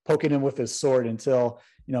poking him with his sword until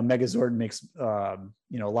Megazord makes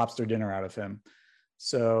lobster dinner out of him.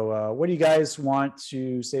 So what do you guys want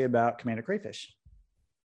to say about Commander Crayfish?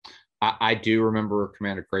 I do remember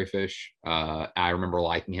Commander Crayfish. I remember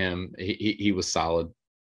liking him. He was solid.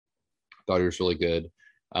 Thought he was really good.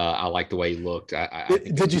 I like the way he looked.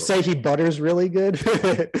 Did you say he butters really good?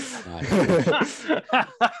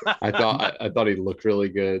 I thought he looked really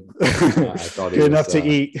good. I thought good enough to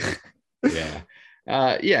eat.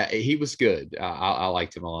 Yeah, he was good. I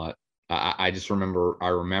liked him a lot. I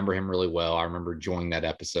remember him really well. I remember enjoying that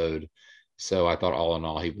episode. So I thought all in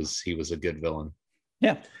all, he was a good villain.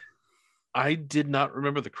 Yeah. I did not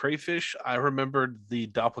remember the Crayfish. I remembered the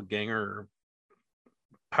doppelganger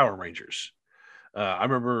Power Rangers. I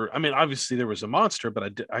remember, obviously there was a monster,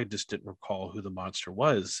 but I just didn't recall who the monster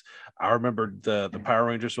was. I remembered the Power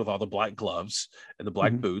Rangers with all the black gloves and the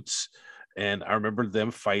black boots. And I remember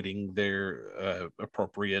them fighting their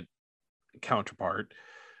appropriate counterpart.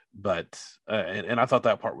 But, and I thought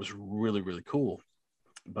that part was really, really cool.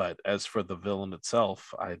 But as for the villain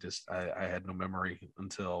itself, I had no memory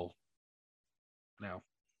until now.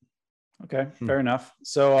 Okay, fair enough.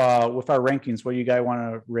 So with our rankings, what do you guys want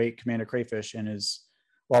to rate Commander Crayfish and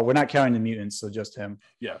we're not counting the mutants, so just him.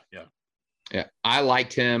 Yeah. I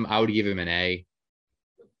liked him. I would give him an A.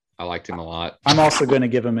 I liked him a lot. I'm also going to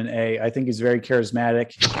give him an A. I think he's very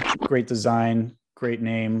charismatic, great design, great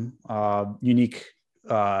name, unique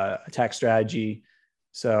attack strategy.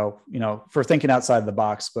 So, for thinking outside the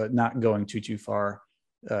box, but not going too far,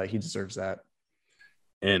 he deserves that.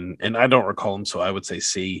 And I don't recall him, so I would say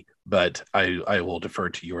C, but I will defer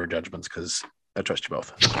to your judgments because I trust you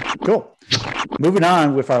both. Cool. Moving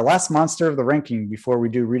on with our last monster of the ranking before we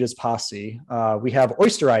do Rita's Posse. We have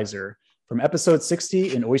Oysterizer from episode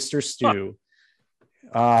 60 in Oyster Stew.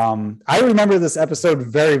 I remember this episode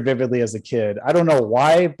very vividly as a kid. I don't know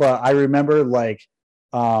why, but I remember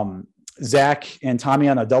Zach and Tommy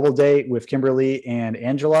on a double date with Kimberly and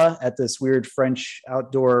Angela at this weird French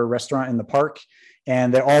outdoor restaurant in the park.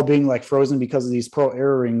 And they're all being frozen because of these pearl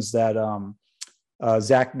earrings that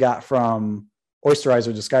Zach got from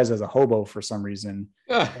Oysterizer disguised as a hobo for some reason.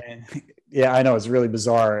 And, yeah, I know, it's really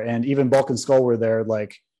bizarre. And even Bulk and Skull were there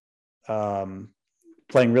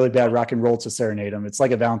playing really bad rock and roll to serenade him. It's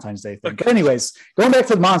like a Valentine's Day thing. But anyways, going back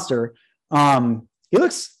to the monster, he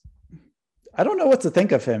looks, I don't know what to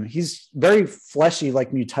think of him. He's very fleshy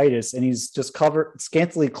like Mutitus, and he's just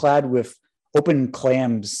scantily clad with open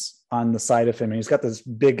clams on the side of him. And he's got this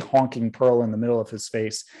big honking pearl in the middle of his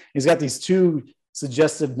face. He's got these two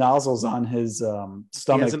suggestive nozzles on his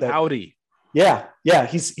stomach. He has an Audi. Yeah.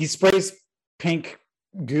 He sprays pink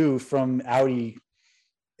goo from Audi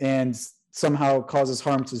and somehow causes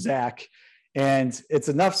harm to Zach. And it's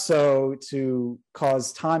enough so to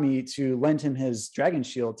cause Tommy to lend him his dragon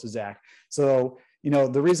shield to Zach. So,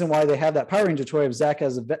 the reason why they have that Power Ranger toy of Zach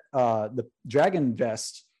as the dragon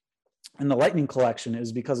vest in the Lightning collection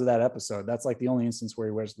is because of that episode. That's the only instance where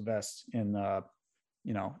he wears the vest in, the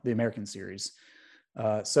American series.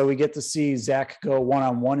 So we get to see Zach go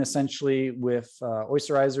one-on-one essentially with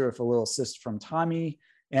Oysterizer with a little assist from Tommy.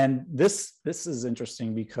 And this is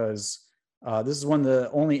interesting because this is one of the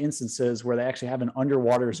only instances where they actually have an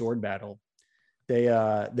underwater Zord battle.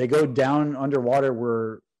 They go down underwater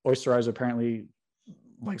where Oysterizer apparently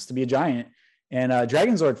likes to be a giant, and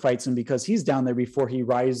Dragon Zord fights him because he's down there before he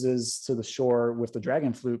rises to the shore with the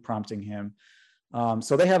dragon flute prompting him.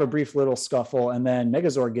 So they have a brief little scuffle, and then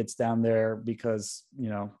Megazord gets down there because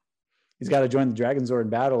he's got to join the Dragon Zord in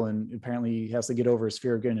battle, and apparently he has to get over his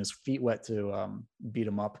fear of getting his feet wet to beat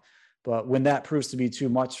him up. But when that proves to be too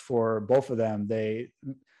much for both of them, they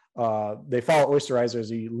follow Oysterizer as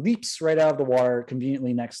he leaps right out of the water,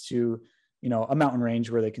 conveniently next to a mountain range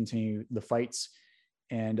where they continue the fights.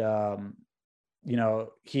 And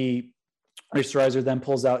Oysterizer then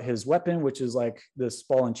pulls out his weapon, which is like this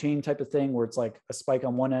ball and chain type of thing, where it's like a spike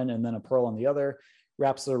on one end and then a pearl on the other,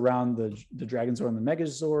 wraps it around the Dragon Zord and the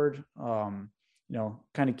Megazord,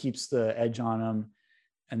 kind of keeps the edge on him.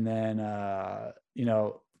 And then,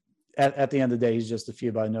 at the end of the day, he's just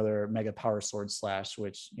defeated by another Mega Power Sword Slash,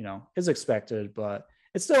 which, is expected, but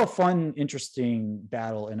it's still a fun, interesting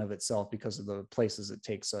battle in of itself because of the places it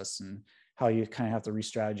takes us and how you kind of have to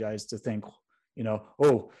re-strategize to think,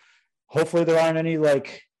 hopefully there aren't any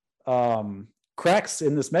cracks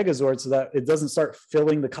in this Megazord so that it doesn't start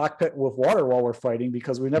filling the cockpit with water while we're fighting,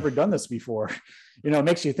 because we've never done this before. It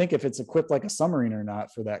makes you think if it's equipped like a submarine or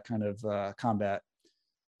not for that kind of combat.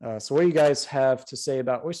 So what do you guys have to say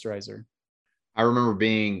about Oysterizer? I remember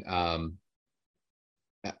being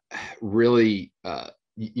really,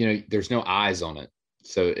 there's no eyes on it.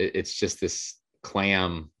 So it's just this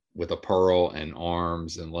clam with a pearl and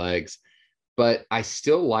arms and legs. But I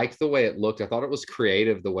still liked the way it looked. I thought it was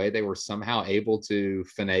creative, the way they were somehow able to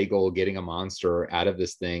finagle getting a monster out of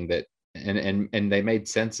this thing that, and they made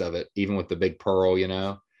sense of it, even with the big pearl,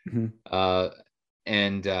 Mm-hmm.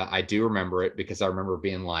 And I do remember it because I remember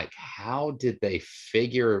being like, how did they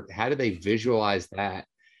visualize that?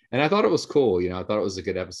 And I thought it was cool. I thought it was a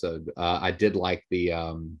good episode. I did like the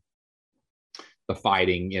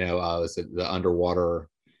fighting, was it the underwater,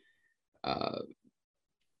 what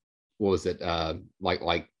was it?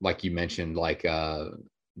 Like you mentioned, the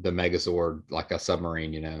Megazord, like a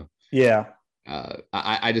submarine, Yeah.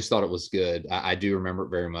 I just thought it was good. I do remember it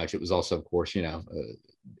very much. It was also, of course,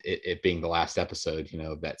 it being the last episode,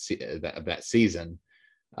 of that season.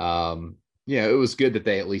 It was good that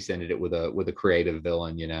they at least ended it with a creative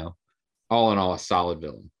villain. All in all, a solid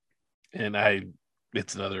villain. And I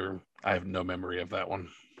have no memory of that one.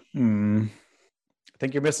 I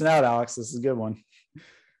think you're missing out, Alex. This is a good one.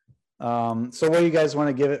 So what do you guys want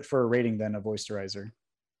to give it for a rating then of Oysterizer?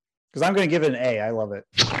 Because I'm going to give it an A. I love it.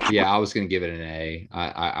 Yeah, I was going to give it an A.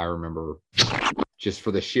 I remember just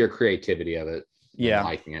for the sheer creativity of it. Yeah,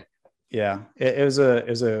 liking it. Yeah, it was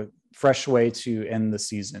a fresh way to end the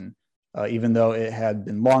season, even though it had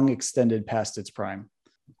been long extended past its prime.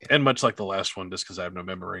 And much like the last one, just because I have no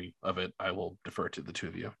memory of it, I will defer to the two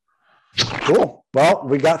of you. Cool. Well,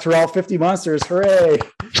 we got through all 50 monsters. Hooray.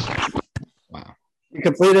 Wow. You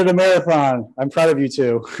completed a marathon. I'm proud of you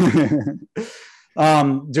too. Do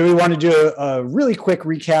we want to do a really quick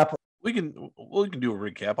recap? We can do a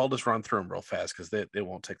recap. I'll just run through them real fast because they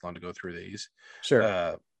won't take long to go through these.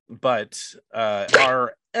 Sure. But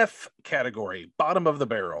our F category, bottom of the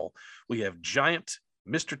barrel, we have Giant,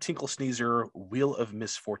 Mr. Tinkle Sneezer, Wheel of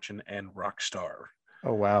Misfortune, and Rockstar.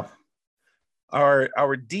 Oh, wow.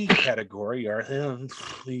 Our D category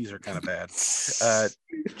these are kind of bad.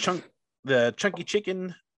 The Chunky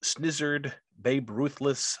Chicken, Snizzard, Babe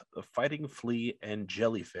Ruthless, the Fighting Flea, and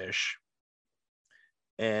Jellyfish.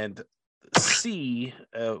 And C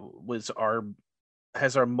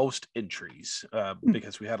has our most entries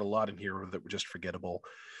because we had a lot in here that were just forgettable.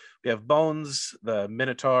 We have Bones, the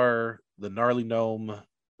Minotaur, the Gnarly Gnome,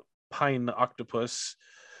 Pine Octopus,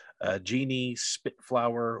 Genie,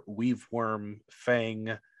 Spitflower, Weaveworm,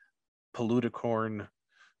 Fang, Paluticorn,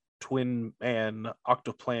 Twin Man,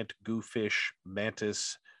 Octoplant, Goofish,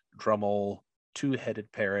 Mantis, Drummel,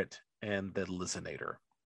 Two-Headed Parrot, and the Lizinator.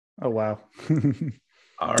 Oh, wow.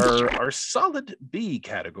 Our solid B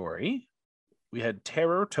category, we had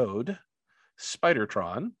Terror Toad,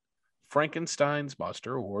 Spidertron, Frankenstein's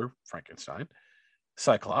Monster or Frankenstein,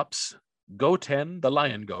 Cyclops, Goten the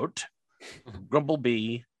Lion Goat,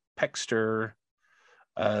 Grumblebee, Peckster,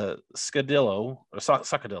 Sacadillo,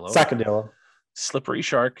 Slippery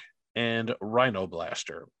Shark, and Rhino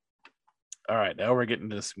Blaster. All right, now we're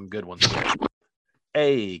getting to some good ones here.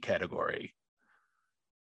 A category.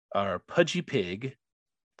 Our Pudgy Pig,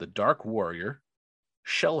 the Dark Warrior,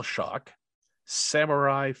 Shell Shock,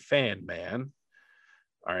 Samurai Fan Man.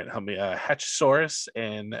 All right, help me. Hatchosaurus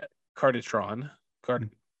and Cardiatron.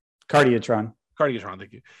 Cardiatron,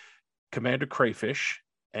 thank you. Commander Crayfish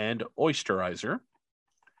and Oysterizer.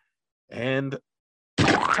 And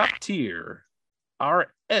top tier,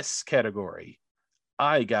 our S category,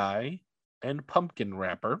 Eye Guy and Pumpkin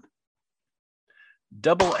Wrapper.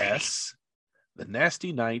 Double S, the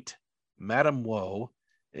Nasty Knight, Madam Woe,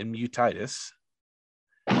 and Mutitis.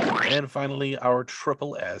 And finally, our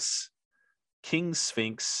triple S, King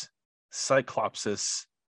Sphinx, Cyclopsis,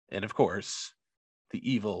 and of course, the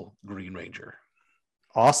evil Green Ranger.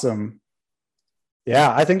 Awesome.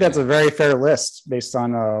 Yeah, I think that's a very fair list based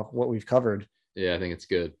on what we've covered. Yeah, I think it's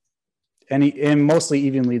good. And mostly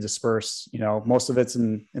evenly dispersed. Most of it's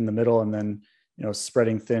in the middle and then,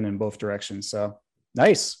 spreading thin in both directions. So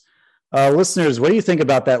nice. Listeners, what do you think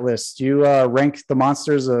about that list? Do you rank the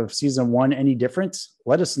monsters of season 1 any different?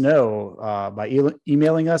 Let us know by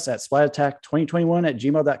emailing us at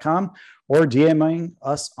splatattack2021@gmail.com or DMing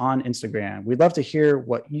us on Instagram. We'd love to hear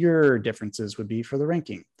what your differences would be for the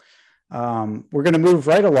ranking. We're going to move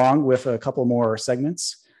right along with a couple more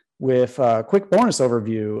segments with a quick bonus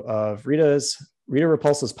overview of Rita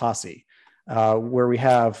Repulsa's posse, where we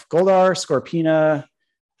have Goldar, Scorpina,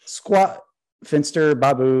 Squat, Finster,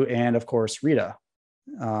 Babu, and of course, Rita.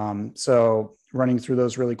 So running through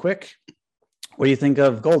those really quick. What do you think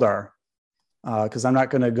of Goldar? Because I'm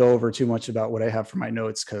not going to go over too much about what I have for my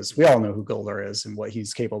notes because we all know who Goldar is and what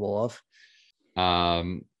he's capable of.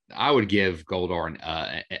 I would give Goldar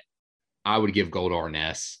an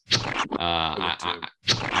S.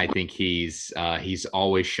 I think he's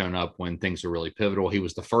always shown up when things are really pivotal. He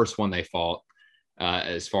was the first one they fought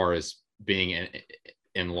as far as being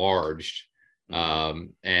enlarged.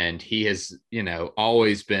 And he has,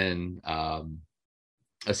 always been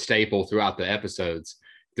a staple throughout the episodes,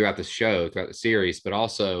 throughout the show, throughout the series, but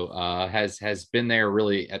also has been there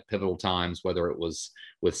really at pivotal times, whether it was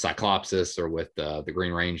with Cyclopsis or with the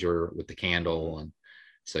Green Ranger with the candle. And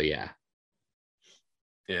so, yeah.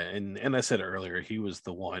 Yeah, and I said earlier, he was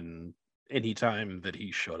the one, anytime that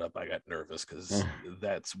he showed up, I got nervous because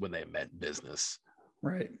that's when they meant business.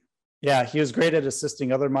 Right. Yeah, he was great at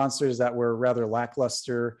assisting other monsters that were rather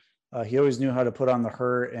lackluster. He always knew how to put on the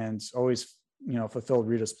hurt and always, fulfilled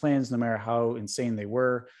Rita's plans, no matter how insane they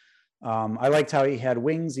were. I liked how he had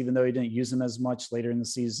wings, even though he didn't use them as much later in the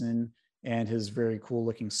season, and his very cool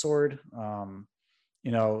looking sword.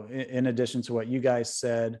 In addition to what you guys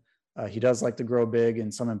said, he does like to grow big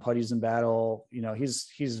and summon putties in battle.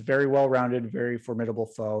 He's very well-rounded, very formidable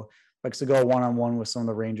foe. Likes to go one-on-one with some of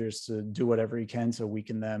the Rangers to do whatever he can to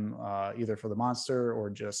weaken them, either for the monster or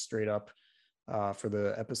just straight up for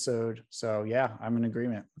the episode. So yeah, I'm in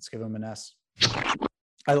agreement. Let's give him an S.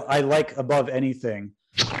 I like above anything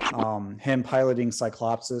him piloting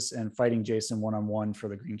Cyclopsis and fighting Jason one-on-one for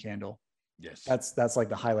the Green Candle. Yes, that's like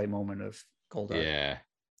the highlight moment of Goldar. Yeah,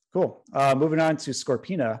 cool. Moving on to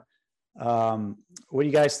Scorpina. What do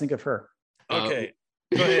you guys think of her? Okay,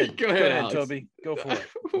 go ahead. Go ahead, Toby. Go for it.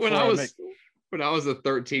 When I was a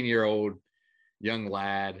 13-year-old young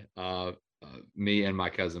lad, me and my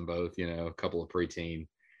cousin both, a couple of preteen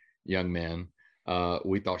young men,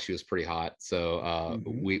 we thought she was pretty hot, so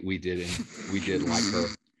we did like her.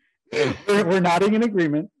 We're nodding in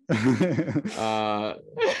agreement.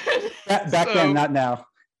 Back then, not now,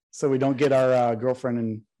 so we don't get our girlfriend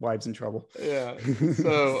and wives in trouble. Yeah.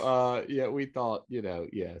 So we thought,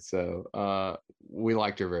 so we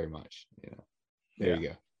liked her very much. There you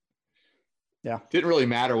go. Yeah. Didn't really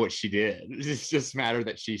matter what she did. It just mattered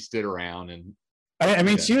that she stood around and. I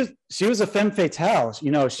mean, she was a femme fatale.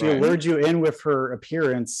 She lured you in with her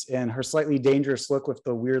appearance and her slightly dangerous look with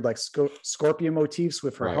the weird like scorpion motifs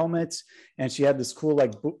with her helmet, and she had this cool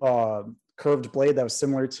like curved blade that was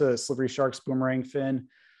similar to Slippery Shark's boomerang fin.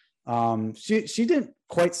 She didn't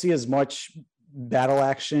quite see as much battle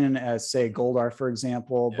action as say Goldar, for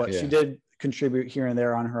example, but she did contribute here and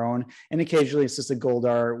there on her own, and occasionally assisted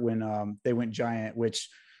Goldar when they went giant. Which,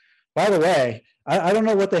 by the way, I don't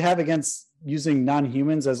know what they have against using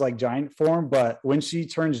non-humans as like giant form, but when she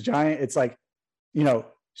turns giant, it's like,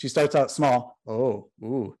 she starts out small,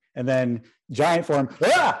 and then giant form,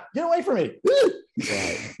 get away from me,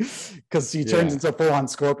 because she turns into full-on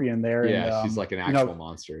scorpion there. And, she's like an actual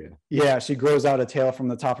monster. She grows out a tail from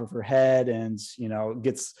the top of her head, and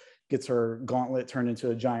gets her gauntlet turned into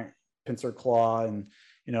a giant pincer claw, and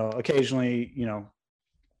occasionally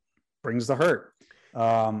brings the hurt.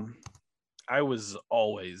 I was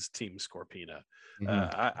always Team Scorpina.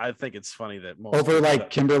 I think it's funny that over like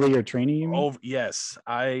Kimberly or Trini. Yes,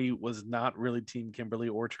 I was not really Team Kimberly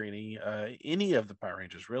or Trini. Any of the Power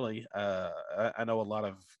Rangers, really. I know a lot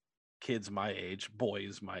of kids my age,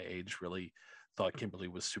 boys my age, really thought Kimberly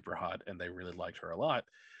was super hot, and they really liked her a lot.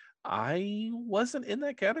 I wasn't in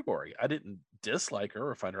that category. I didn't dislike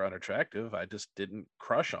her or find her unattractive. I just didn't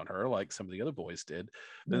crush on her like some of the other boys did.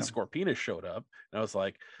 Then Scorpina showed up, and I was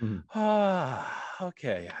like,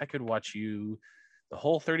 okay, I could watch you the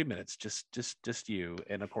whole 30 minutes, just you.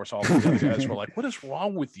 And of course, all the other guys were like, what is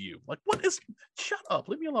wrong with you? Like, shut up,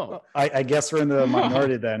 leave me alone. I guess we're in the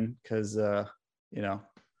minority then, because,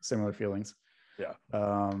 similar feelings. Yeah.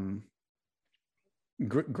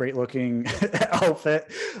 Great looking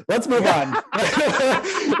outfit. Let's move on.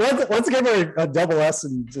 let's give her a double S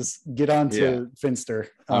and just get on to Finster.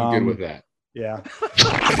 I'm good with that. Yeah.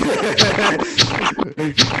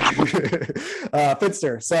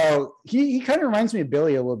 Finster. So he kind of reminds me of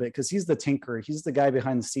Billy a little bit, because he's the tinker. He's the guy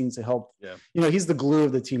behind the scenes to help. Yeah. He's the glue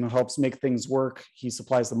of the team who helps make things work. He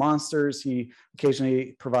supplies the monsters. He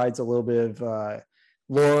occasionally provides a little bit of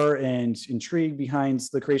lore and intrigue behind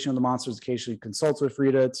the creation of the monsters. Occasionally consults with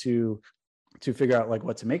Rita to figure out like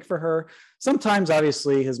what to make for her. Sometimes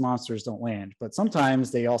obviously his monsters don't land, but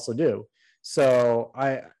sometimes they also do. So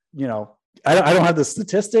I don't have the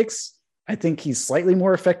statistics. I think he's slightly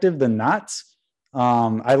more effective than not.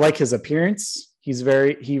 I like his appearance.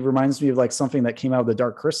 He reminds me of like something that came out of the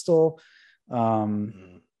Dark Crystal. I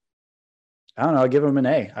don't know. I'll give him an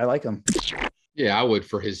A. I like him. Yeah, I would,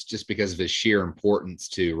 just because of his sheer importance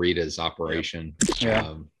to Rita's operation.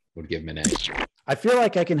 Would give him an A. I feel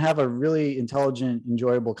like I can have a really intelligent,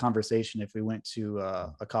 enjoyable conversation if we went to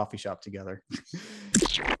a coffee shop together.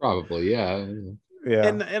 Probably, yeah. Yeah.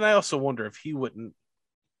 And I also wonder if he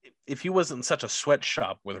wasn't such a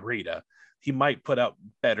sweatshop with Rita, he might put out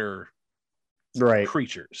better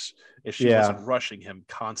creatures if she wasn't rushing him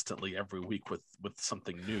constantly every week with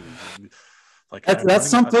something new. Like that's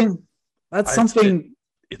something.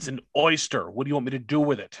 It's an oyster. What do you want me to do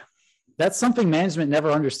with it? That's something management never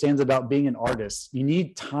understands about being an artist. You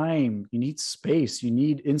need time, you need space, you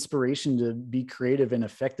need inspiration to be creative and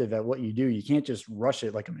effective at what you do. You can't just rush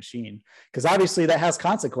it like a machine, because obviously that has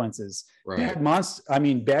consequences. Right.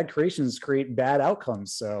 Bad creations create bad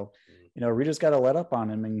outcomes. So, Rita's got to let up on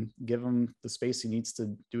him and give him the space he needs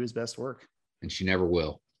to do his best work. And she never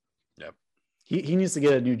will. Yep. He needs to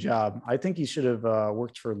get a new job. I think he should have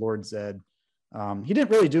worked for Lord Zed. He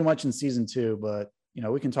didn't really do much in season 2, but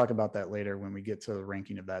we can talk about that later when we get to the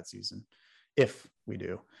ranking of that season, if we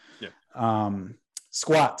do. Yeah.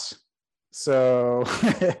 Squat. So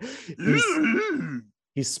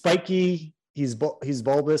he's spiky. He's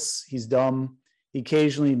bulbous. He's dumb. He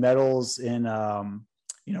occasionally meddles in,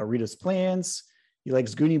 Rita's plans. He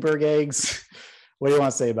likes Gooneyberg eggs. What do you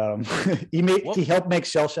want to say about him? He helped make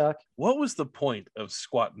Shell Shock. What was the point of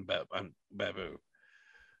Squat and Babu?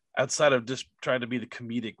 Outside of just trying to be the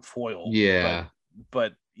comedic foil. Yeah.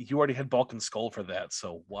 But you already had Bulk and Skull for that,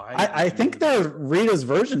 so why? I think they're Rita's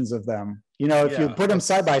versions of them. You know, if you put them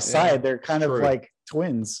side by side, they're kind of like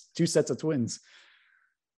twins, two sets of twins.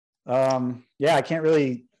 I can't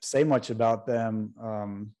really say much about them.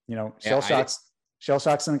 You know, Shell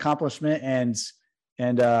Shock's an accomplishment,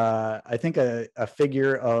 and I think a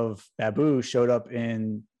figure of Babu showed up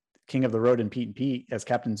in King of the Road and Pete and Pete as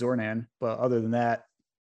Captain Zornan, but other than that,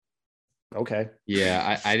 okay.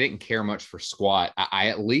 Yeah, I didn't care much for Squat. I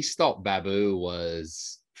at least thought Babu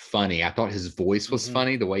was funny. I thought his voice was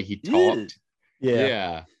funny, the way he talked.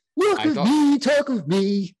 Yeah. Look of me, talk of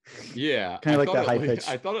me. Yeah. Kind of like that high pitch.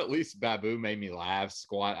 I thought at least Babu made me laugh.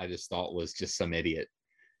 Squat, I just thought was just some idiot.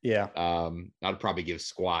 Yeah. I'd probably give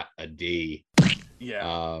Squat a D.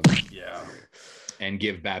 Yeah. And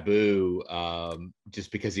give Babu,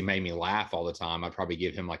 just because he made me laugh all the time, I'd probably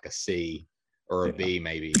give him like a C or a B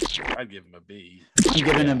maybe. I'd give him a B. I'm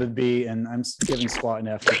giving him a B, and I'm giving Squat an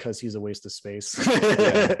F because he's a waste of space.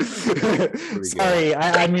 Sorry,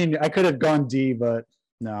 I mean, I could have gone D, but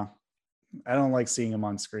no, I don't like seeing him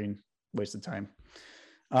on screen. Waste of time.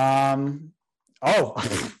 How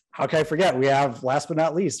can I forget? We have, last but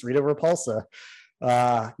not least, Rita Repulsa.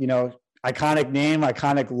 You know, iconic name,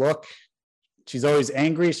 iconic look. She's always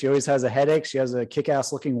angry. She always has a headache. She has a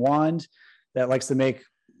kick-ass looking wand that likes to make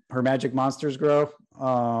her magic monsters grow.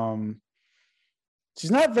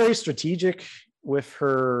 She's not very strategic with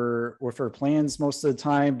her plans most of the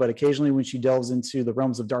time, but occasionally when she delves into the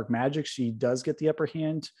realms of dark magic, she does get the upper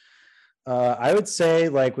hand. I would say,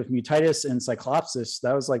 like, with Mutitis and Cyclopsis,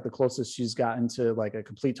 that was like the closest she's gotten to like a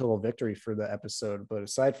complete total victory for the episode. But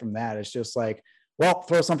aside from that, it's just like, well,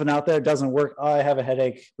 throw something out there, it doesn't work. Oh, I have a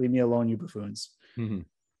headache. Leave me alone, you buffoons. Mm-hmm.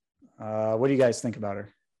 What do you guys think about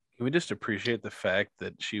her? Can we just appreciate the fact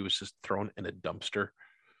that she was just thrown in a dumpster?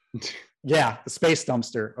 Yeah, a space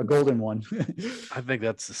dumpster, a golden one. I think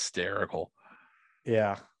that's hysterical.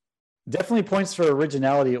 Yeah, definitely points for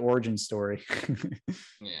originality origin story.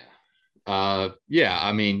 Yeah.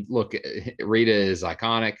 I mean, look, Rita is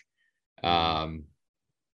iconic.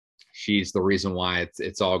 She's the reason why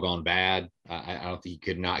it's all gone bad. I don't think you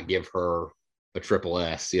could not give her a triple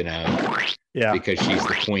S, you know, because she's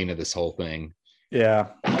the queen of this whole thing. Yeah,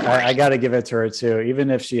 I got to give it to her too, even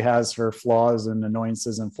if she has her flaws and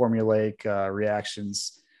annoyances and formulaic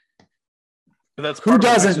reactions. But that's who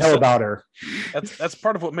doesn't know about her. That's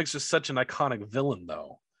part of what makes her such an iconic villain,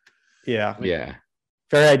 though. Yeah, yeah,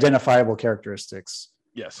 very identifiable characteristics.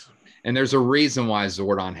 Yes, and there's a reason why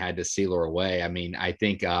Zordon had to seal her away. I mean, I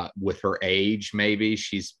think with her age, maybe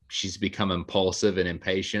she's become impulsive and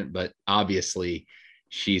impatient, but obviously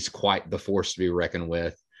she's quite the force to be reckoned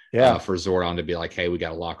with. Yeah, for Zordon to be like, hey, we got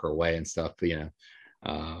to lock her away and stuff, you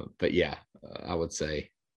know. But yeah, I would say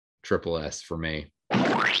triple S for me.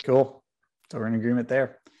 Cool. So we're in agreement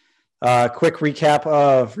there. Quick recap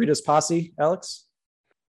of Rita's posse, Alex.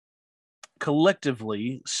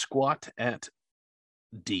 Collectively, Squat at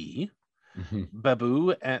D,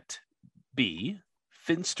 Babu at B,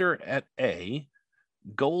 Finster at A,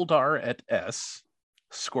 Goldar at S,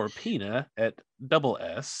 Scorpina at double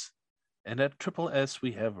S, and at triple S,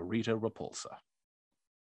 we have Rita Repulsa.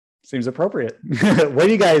 Seems appropriate. What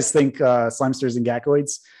do you guys think, Slimesters and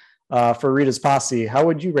Gackoids, for Rita's posse? How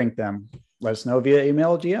would you rank them? Let us know via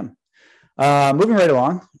email or GM. Moving right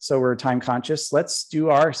along. So we're time conscious. Let's do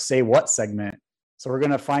our Say What segment. So we're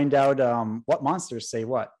going to find out what monsters say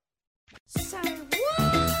what. Say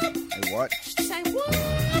what? Say what?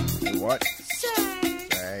 Say what?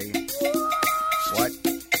 Say what? Say what?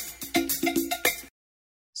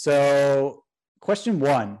 So, question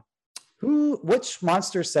 1. Which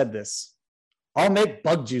monster said this? I'll make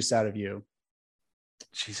bug juice out of you.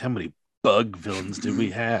 Jeez, how many bug villains did we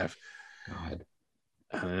have? God.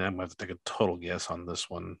 And I'm going to have to take a total guess on this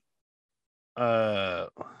one. I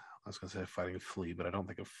was going to say fighting a flea, but I don't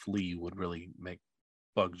think a flea would really make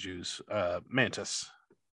bug juice. Mantis.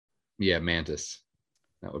 Yeah, Mantis.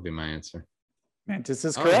 That would be my answer. Mantis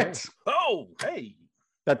is correct. Oh, hey.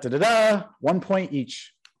 1 point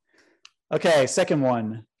each. Okay, second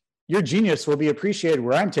one. Your genius will be appreciated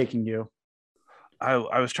where I'm taking you.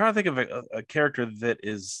 I was trying to think of a character that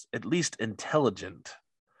is at least intelligent.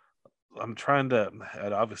 I'm trying to,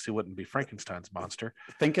 it obviously wouldn't be Frankenstein's monster.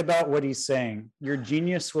 Think about what he's saying. Your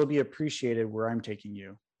genius will be appreciated where I'm taking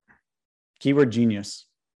you. Keyword genius.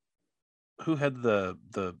 Who had the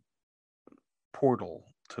portal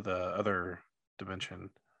to the other dimension?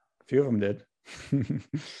 A few of them did.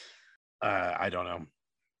 I don't know.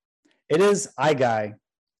 It is Eye Guy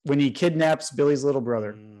when he kidnaps Billy's little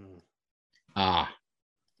brother. I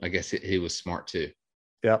guess he was smart too.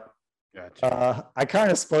 Yep. Gotcha. I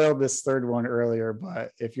kind of spoiled this third one earlier,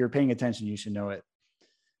 but if you're paying attention, you should know it.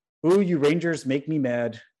 Ooh, you Rangers make me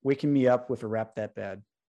mad, waking me up with a rap that bad.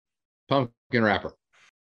 Pumpkin Rapper.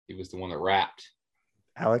 He was the one that rapped.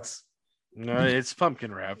 Alex? No, it's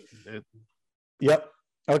Pumpkin Rap. Yep.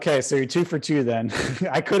 Okay, so you're 2 for 2 then.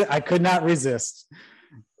 I could not resist.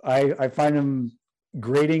 I find him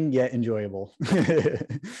grating yet enjoyable.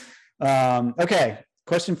 Okay,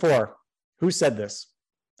 question 4. Who said this?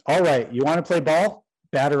 All right, you want to play ball?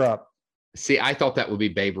 Batter up. See, I thought that would be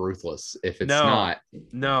Babe Ruthless. If it's not,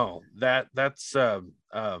 no, that's 5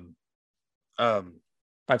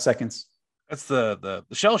 seconds. That's the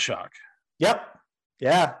shell shock. Yep.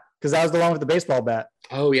 Yeah, because that was the one with the baseball bat.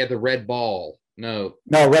 Oh, yeah, the red ball. No,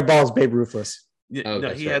 red ball is Babe Ruthless. Yeah, oh, no,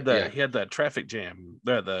 that's he right. had the traffic jam,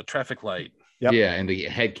 the traffic light. Yep. Yeah, and the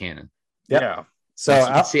head cannon. Yep. Yeah. So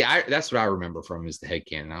that's what I remember from is the head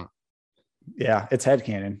cannon. Yeah, it's head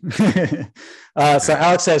cannon. So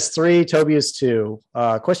Alex has 3, Toby is 2.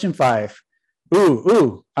 Question 5.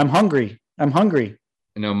 Ooh, I'm hungry.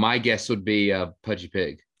 No, my guess would be Pudgy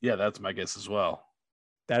Pig. Yeah, that's my guess as well.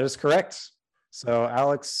 That is correct. So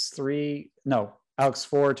Alex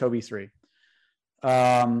 4, Toby 3.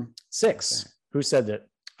 6. Who said that?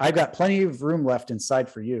 I've got plenty of room left inside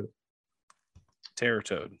for you. Terror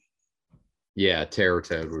Toad. Yeah, Terror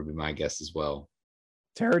Toad would be my guess as well.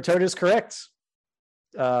 Terror Toad is correct.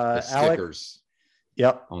 The stickers.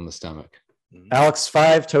 Yep. On the stomach. Alex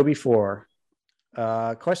 5, Toby 4.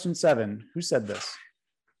 Question 7. Who said this?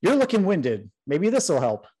 You're looking winded. Maybe this will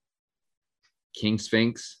help. King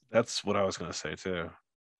Sphinx. That's what I was going to say too.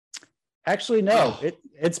 Actually, no.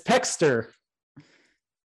 It's Peckster.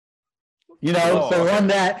 You know, the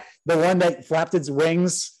one that flapped its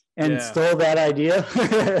wings and stole that idea.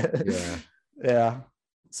 Yeah.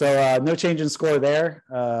 So no change in score there.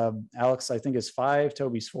 Alex, I think, is 5.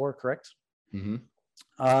 Toby's 4, correct? Mm-hmm.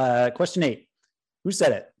 Question 8. Who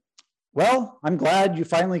said it? Well, I'm glad you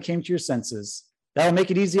finally came to your senses. That'll make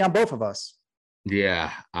it easy on both of us.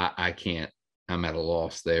 Yeah, I can't. I'm at a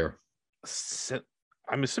loss there.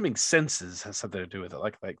 I'm assuming senses has something to do with it.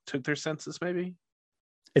 Like took their senses, maybe?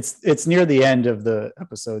 It's near the end of the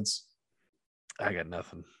episodes. I got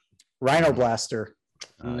nothing. Rhino Blaster.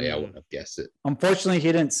 Yeah, I wouldn't have guessed it. Unfortunately,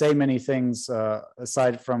 he didn't say many things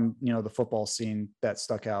aside from the football scene that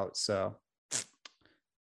stuck out. So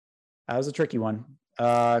that was a tricky one.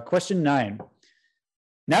 Question 9.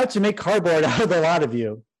 Now to make cardboard out of the lot of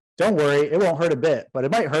you. Don't worry, it won't hurt a bit, but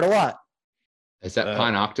it might hurt a lot. Is that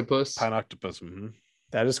Pine Octopus? Pine Octopus. Mm-hmm.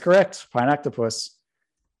 That is correct. Pine Octopus.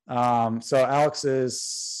 So Alex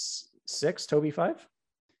is 6, Toby 5.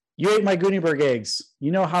 You ate my Gutenberg eggs.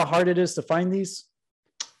 You know how hard it is to find these?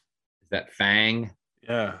 Is that Fang?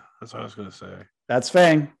 Yeah, that's what I was going to say. That's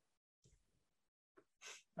Fang.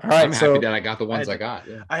 All right, I'm happy that I got the ones I got.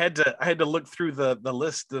 Yeah. I had to look through the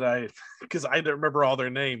list that because I didn't remember all their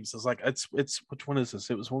names. I was like, it's which one is this?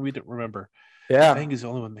 It was one we didn't remember. Yeah, Fang is the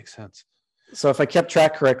only one that makes sense. So if I kept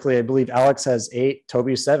track correctly, I believe Alex has 8,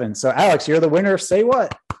 Toby 7. So Alex, you're the winner of Say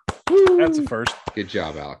What? Woo! That's a first. Good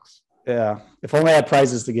job, Alex. Yeah. If only I had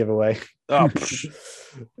prizes to give away. Oh,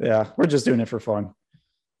 yeah. We're just doing it for fun.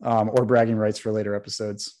 Or bragging rights for later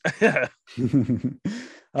episodes. All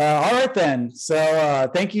right, then.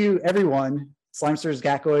 So thank you, everyone. Slimesters,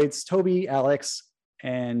 Gakoids, Toby, Alex,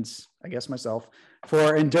 and I guess myself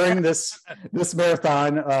for enduring this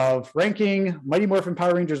marathon of ranking Mighty Morphin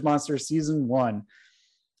Power Rangers Monsters Season 1.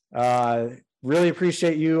 Really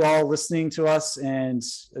appreciate you all listening to us and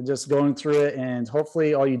just going through it. And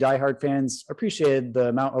hopefully all you diehard fans appreciated the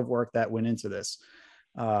amount of work that went into this,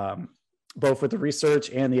 both with the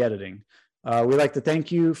research and the editing. We'd like to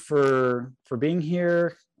thank you for being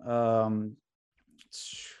here.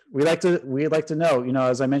 We'd like to know,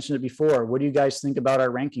 as I mentioned it before, what do you guys think about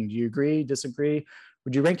our ranking? Do you agree, disagree?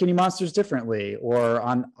 Would you rank any monsters differently or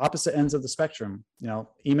on opposite ends of the spectrum?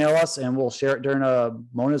 Email us and we'll share it during a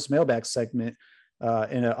Mona's mailbag segment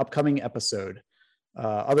in an upcoming episode.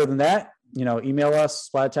 Other than that, email us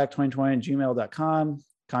splatattack2020@gmail.com.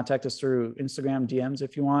 Contact us through Instagram DMs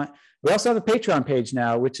if you want. We also have a Patreon page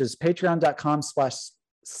now, which is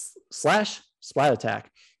patreon.com/splatattack.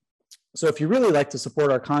 So if you really like to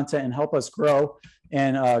support our content and help us grow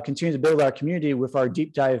and continue to build our community with our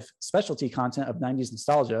deep dive specialty content of 90s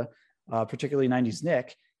nostalgia, particularly 90s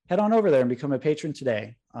Nick, head on over there and become a patron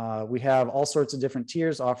today. We have all sorts of different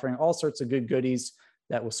tiers offering all sorts of good goodies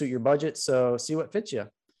that will suit your budget. So see what fits you.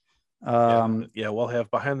 We'll have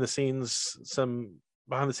some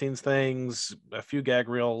behind the scenes things, a few gag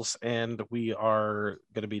reels, and we are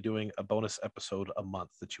going to be doing a bonus episode a month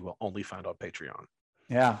that you will only find on Patreon.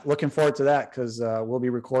 Yeah, looking forward to that because we'll be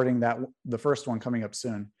recording the first one coming up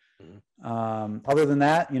soon. Other than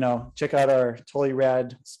that, check out our totally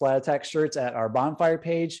rad Splat Attack shirts at our bonfire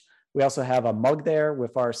page. We also have a mug there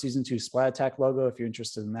with our season 2 Splat Attack logo if you're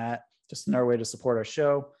interested in that. Just another way to support our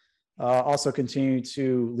show. Also continue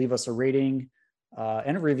to leave us a rating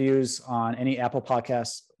and reviews on any Apple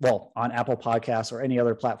Podcasts, on Apple Podcasts or any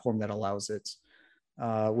other platform that allows it.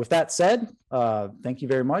 With that said, thank you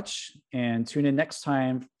very much, and tune in next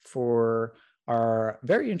time for our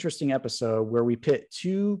very interesting episode where we pit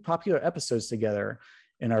 2 popular episodes together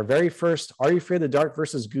in our very first Are You Afraid of the Dark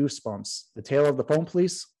versus Goosebumps, The Tale of the Phone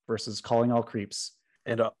Police versus Calling All Creeps.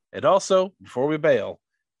 And also, before we bail,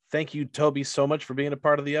 thank you, Toby, so much for being a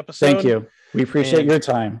part of the episode. Thank you. We appreciate your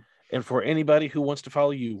time. And for anybody who wants to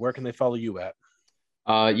follow you, where can they follow you at?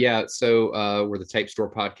 So we're the Tape Store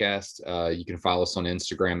Podcast. You can follow us on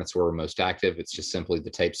Instagram. That's where we're most active. It's just simply the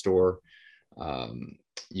Tape Store.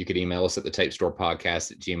 You could email us at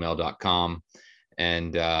thetapestorepodcast@gmail.com.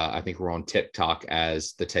 And I think we're on TikTok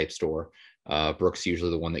as the Tape Store. Brooke's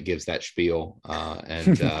usually the one that gives that spiel.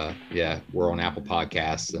 We're on Apple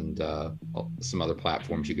Podcasts and some other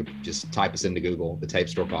platforms. You could just type us into Google, the Tape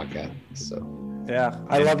Store Podcast. So. Yeah,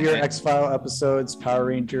 I love your X-File episodes, Power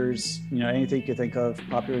Rangers, anything you could think of,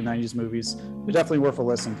 popular 90s movies. They're definitely worth a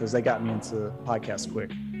listen because they got me into podcasts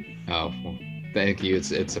quick. Oh, well, thank you.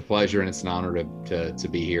 It's a pleasure and it's an honor to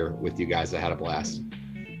be here with you guys. I had a blast.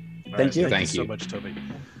 Thank you. Thank you so much, Toby.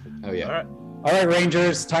 Oh, yeah. All right,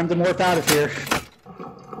 Rangers, time to morph out of here.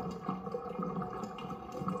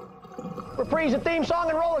 Reprise the theme song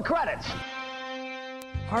and roll the credits.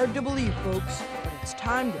 Hard to believe, folks, but it's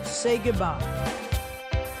time to say goodbye.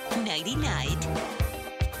 Nighty-night.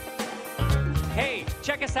 Hey,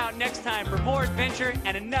 check us out next time for more adventure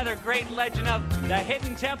and another great legend of the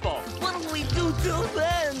Hidden Temple. What'll we do till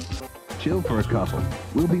then? Chill for a couple.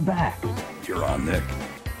 We'll be back. You're on, Nick.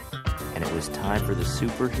 And it was time for the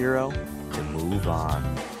superhero to move on.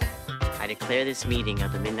 I declare this meeting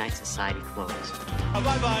of the Midnight Society closed.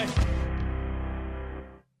 Bye-bye.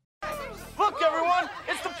 Look, everyone,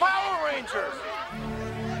 it's the Power Rangers.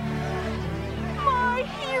 My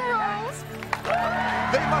heroes.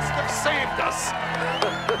 They must have saved us.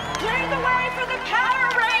 Clear the way for the Power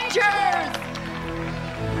Rangers.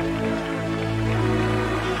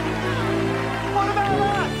 What about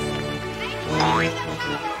us? Power Rangers.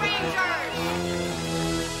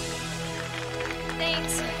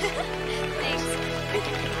 Thanks. Thanks.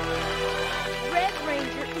 Red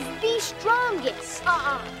Ranger is the strongest.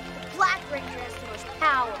 The Black Ranger has the most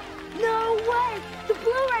power. No way. The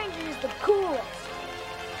Blue Ranger is the coolest.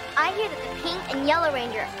 I hear that the Pink and Yellow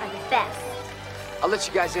Ranger are the best. I'll let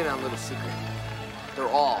you guys in on a little secret. They're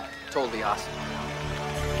all totally awesome.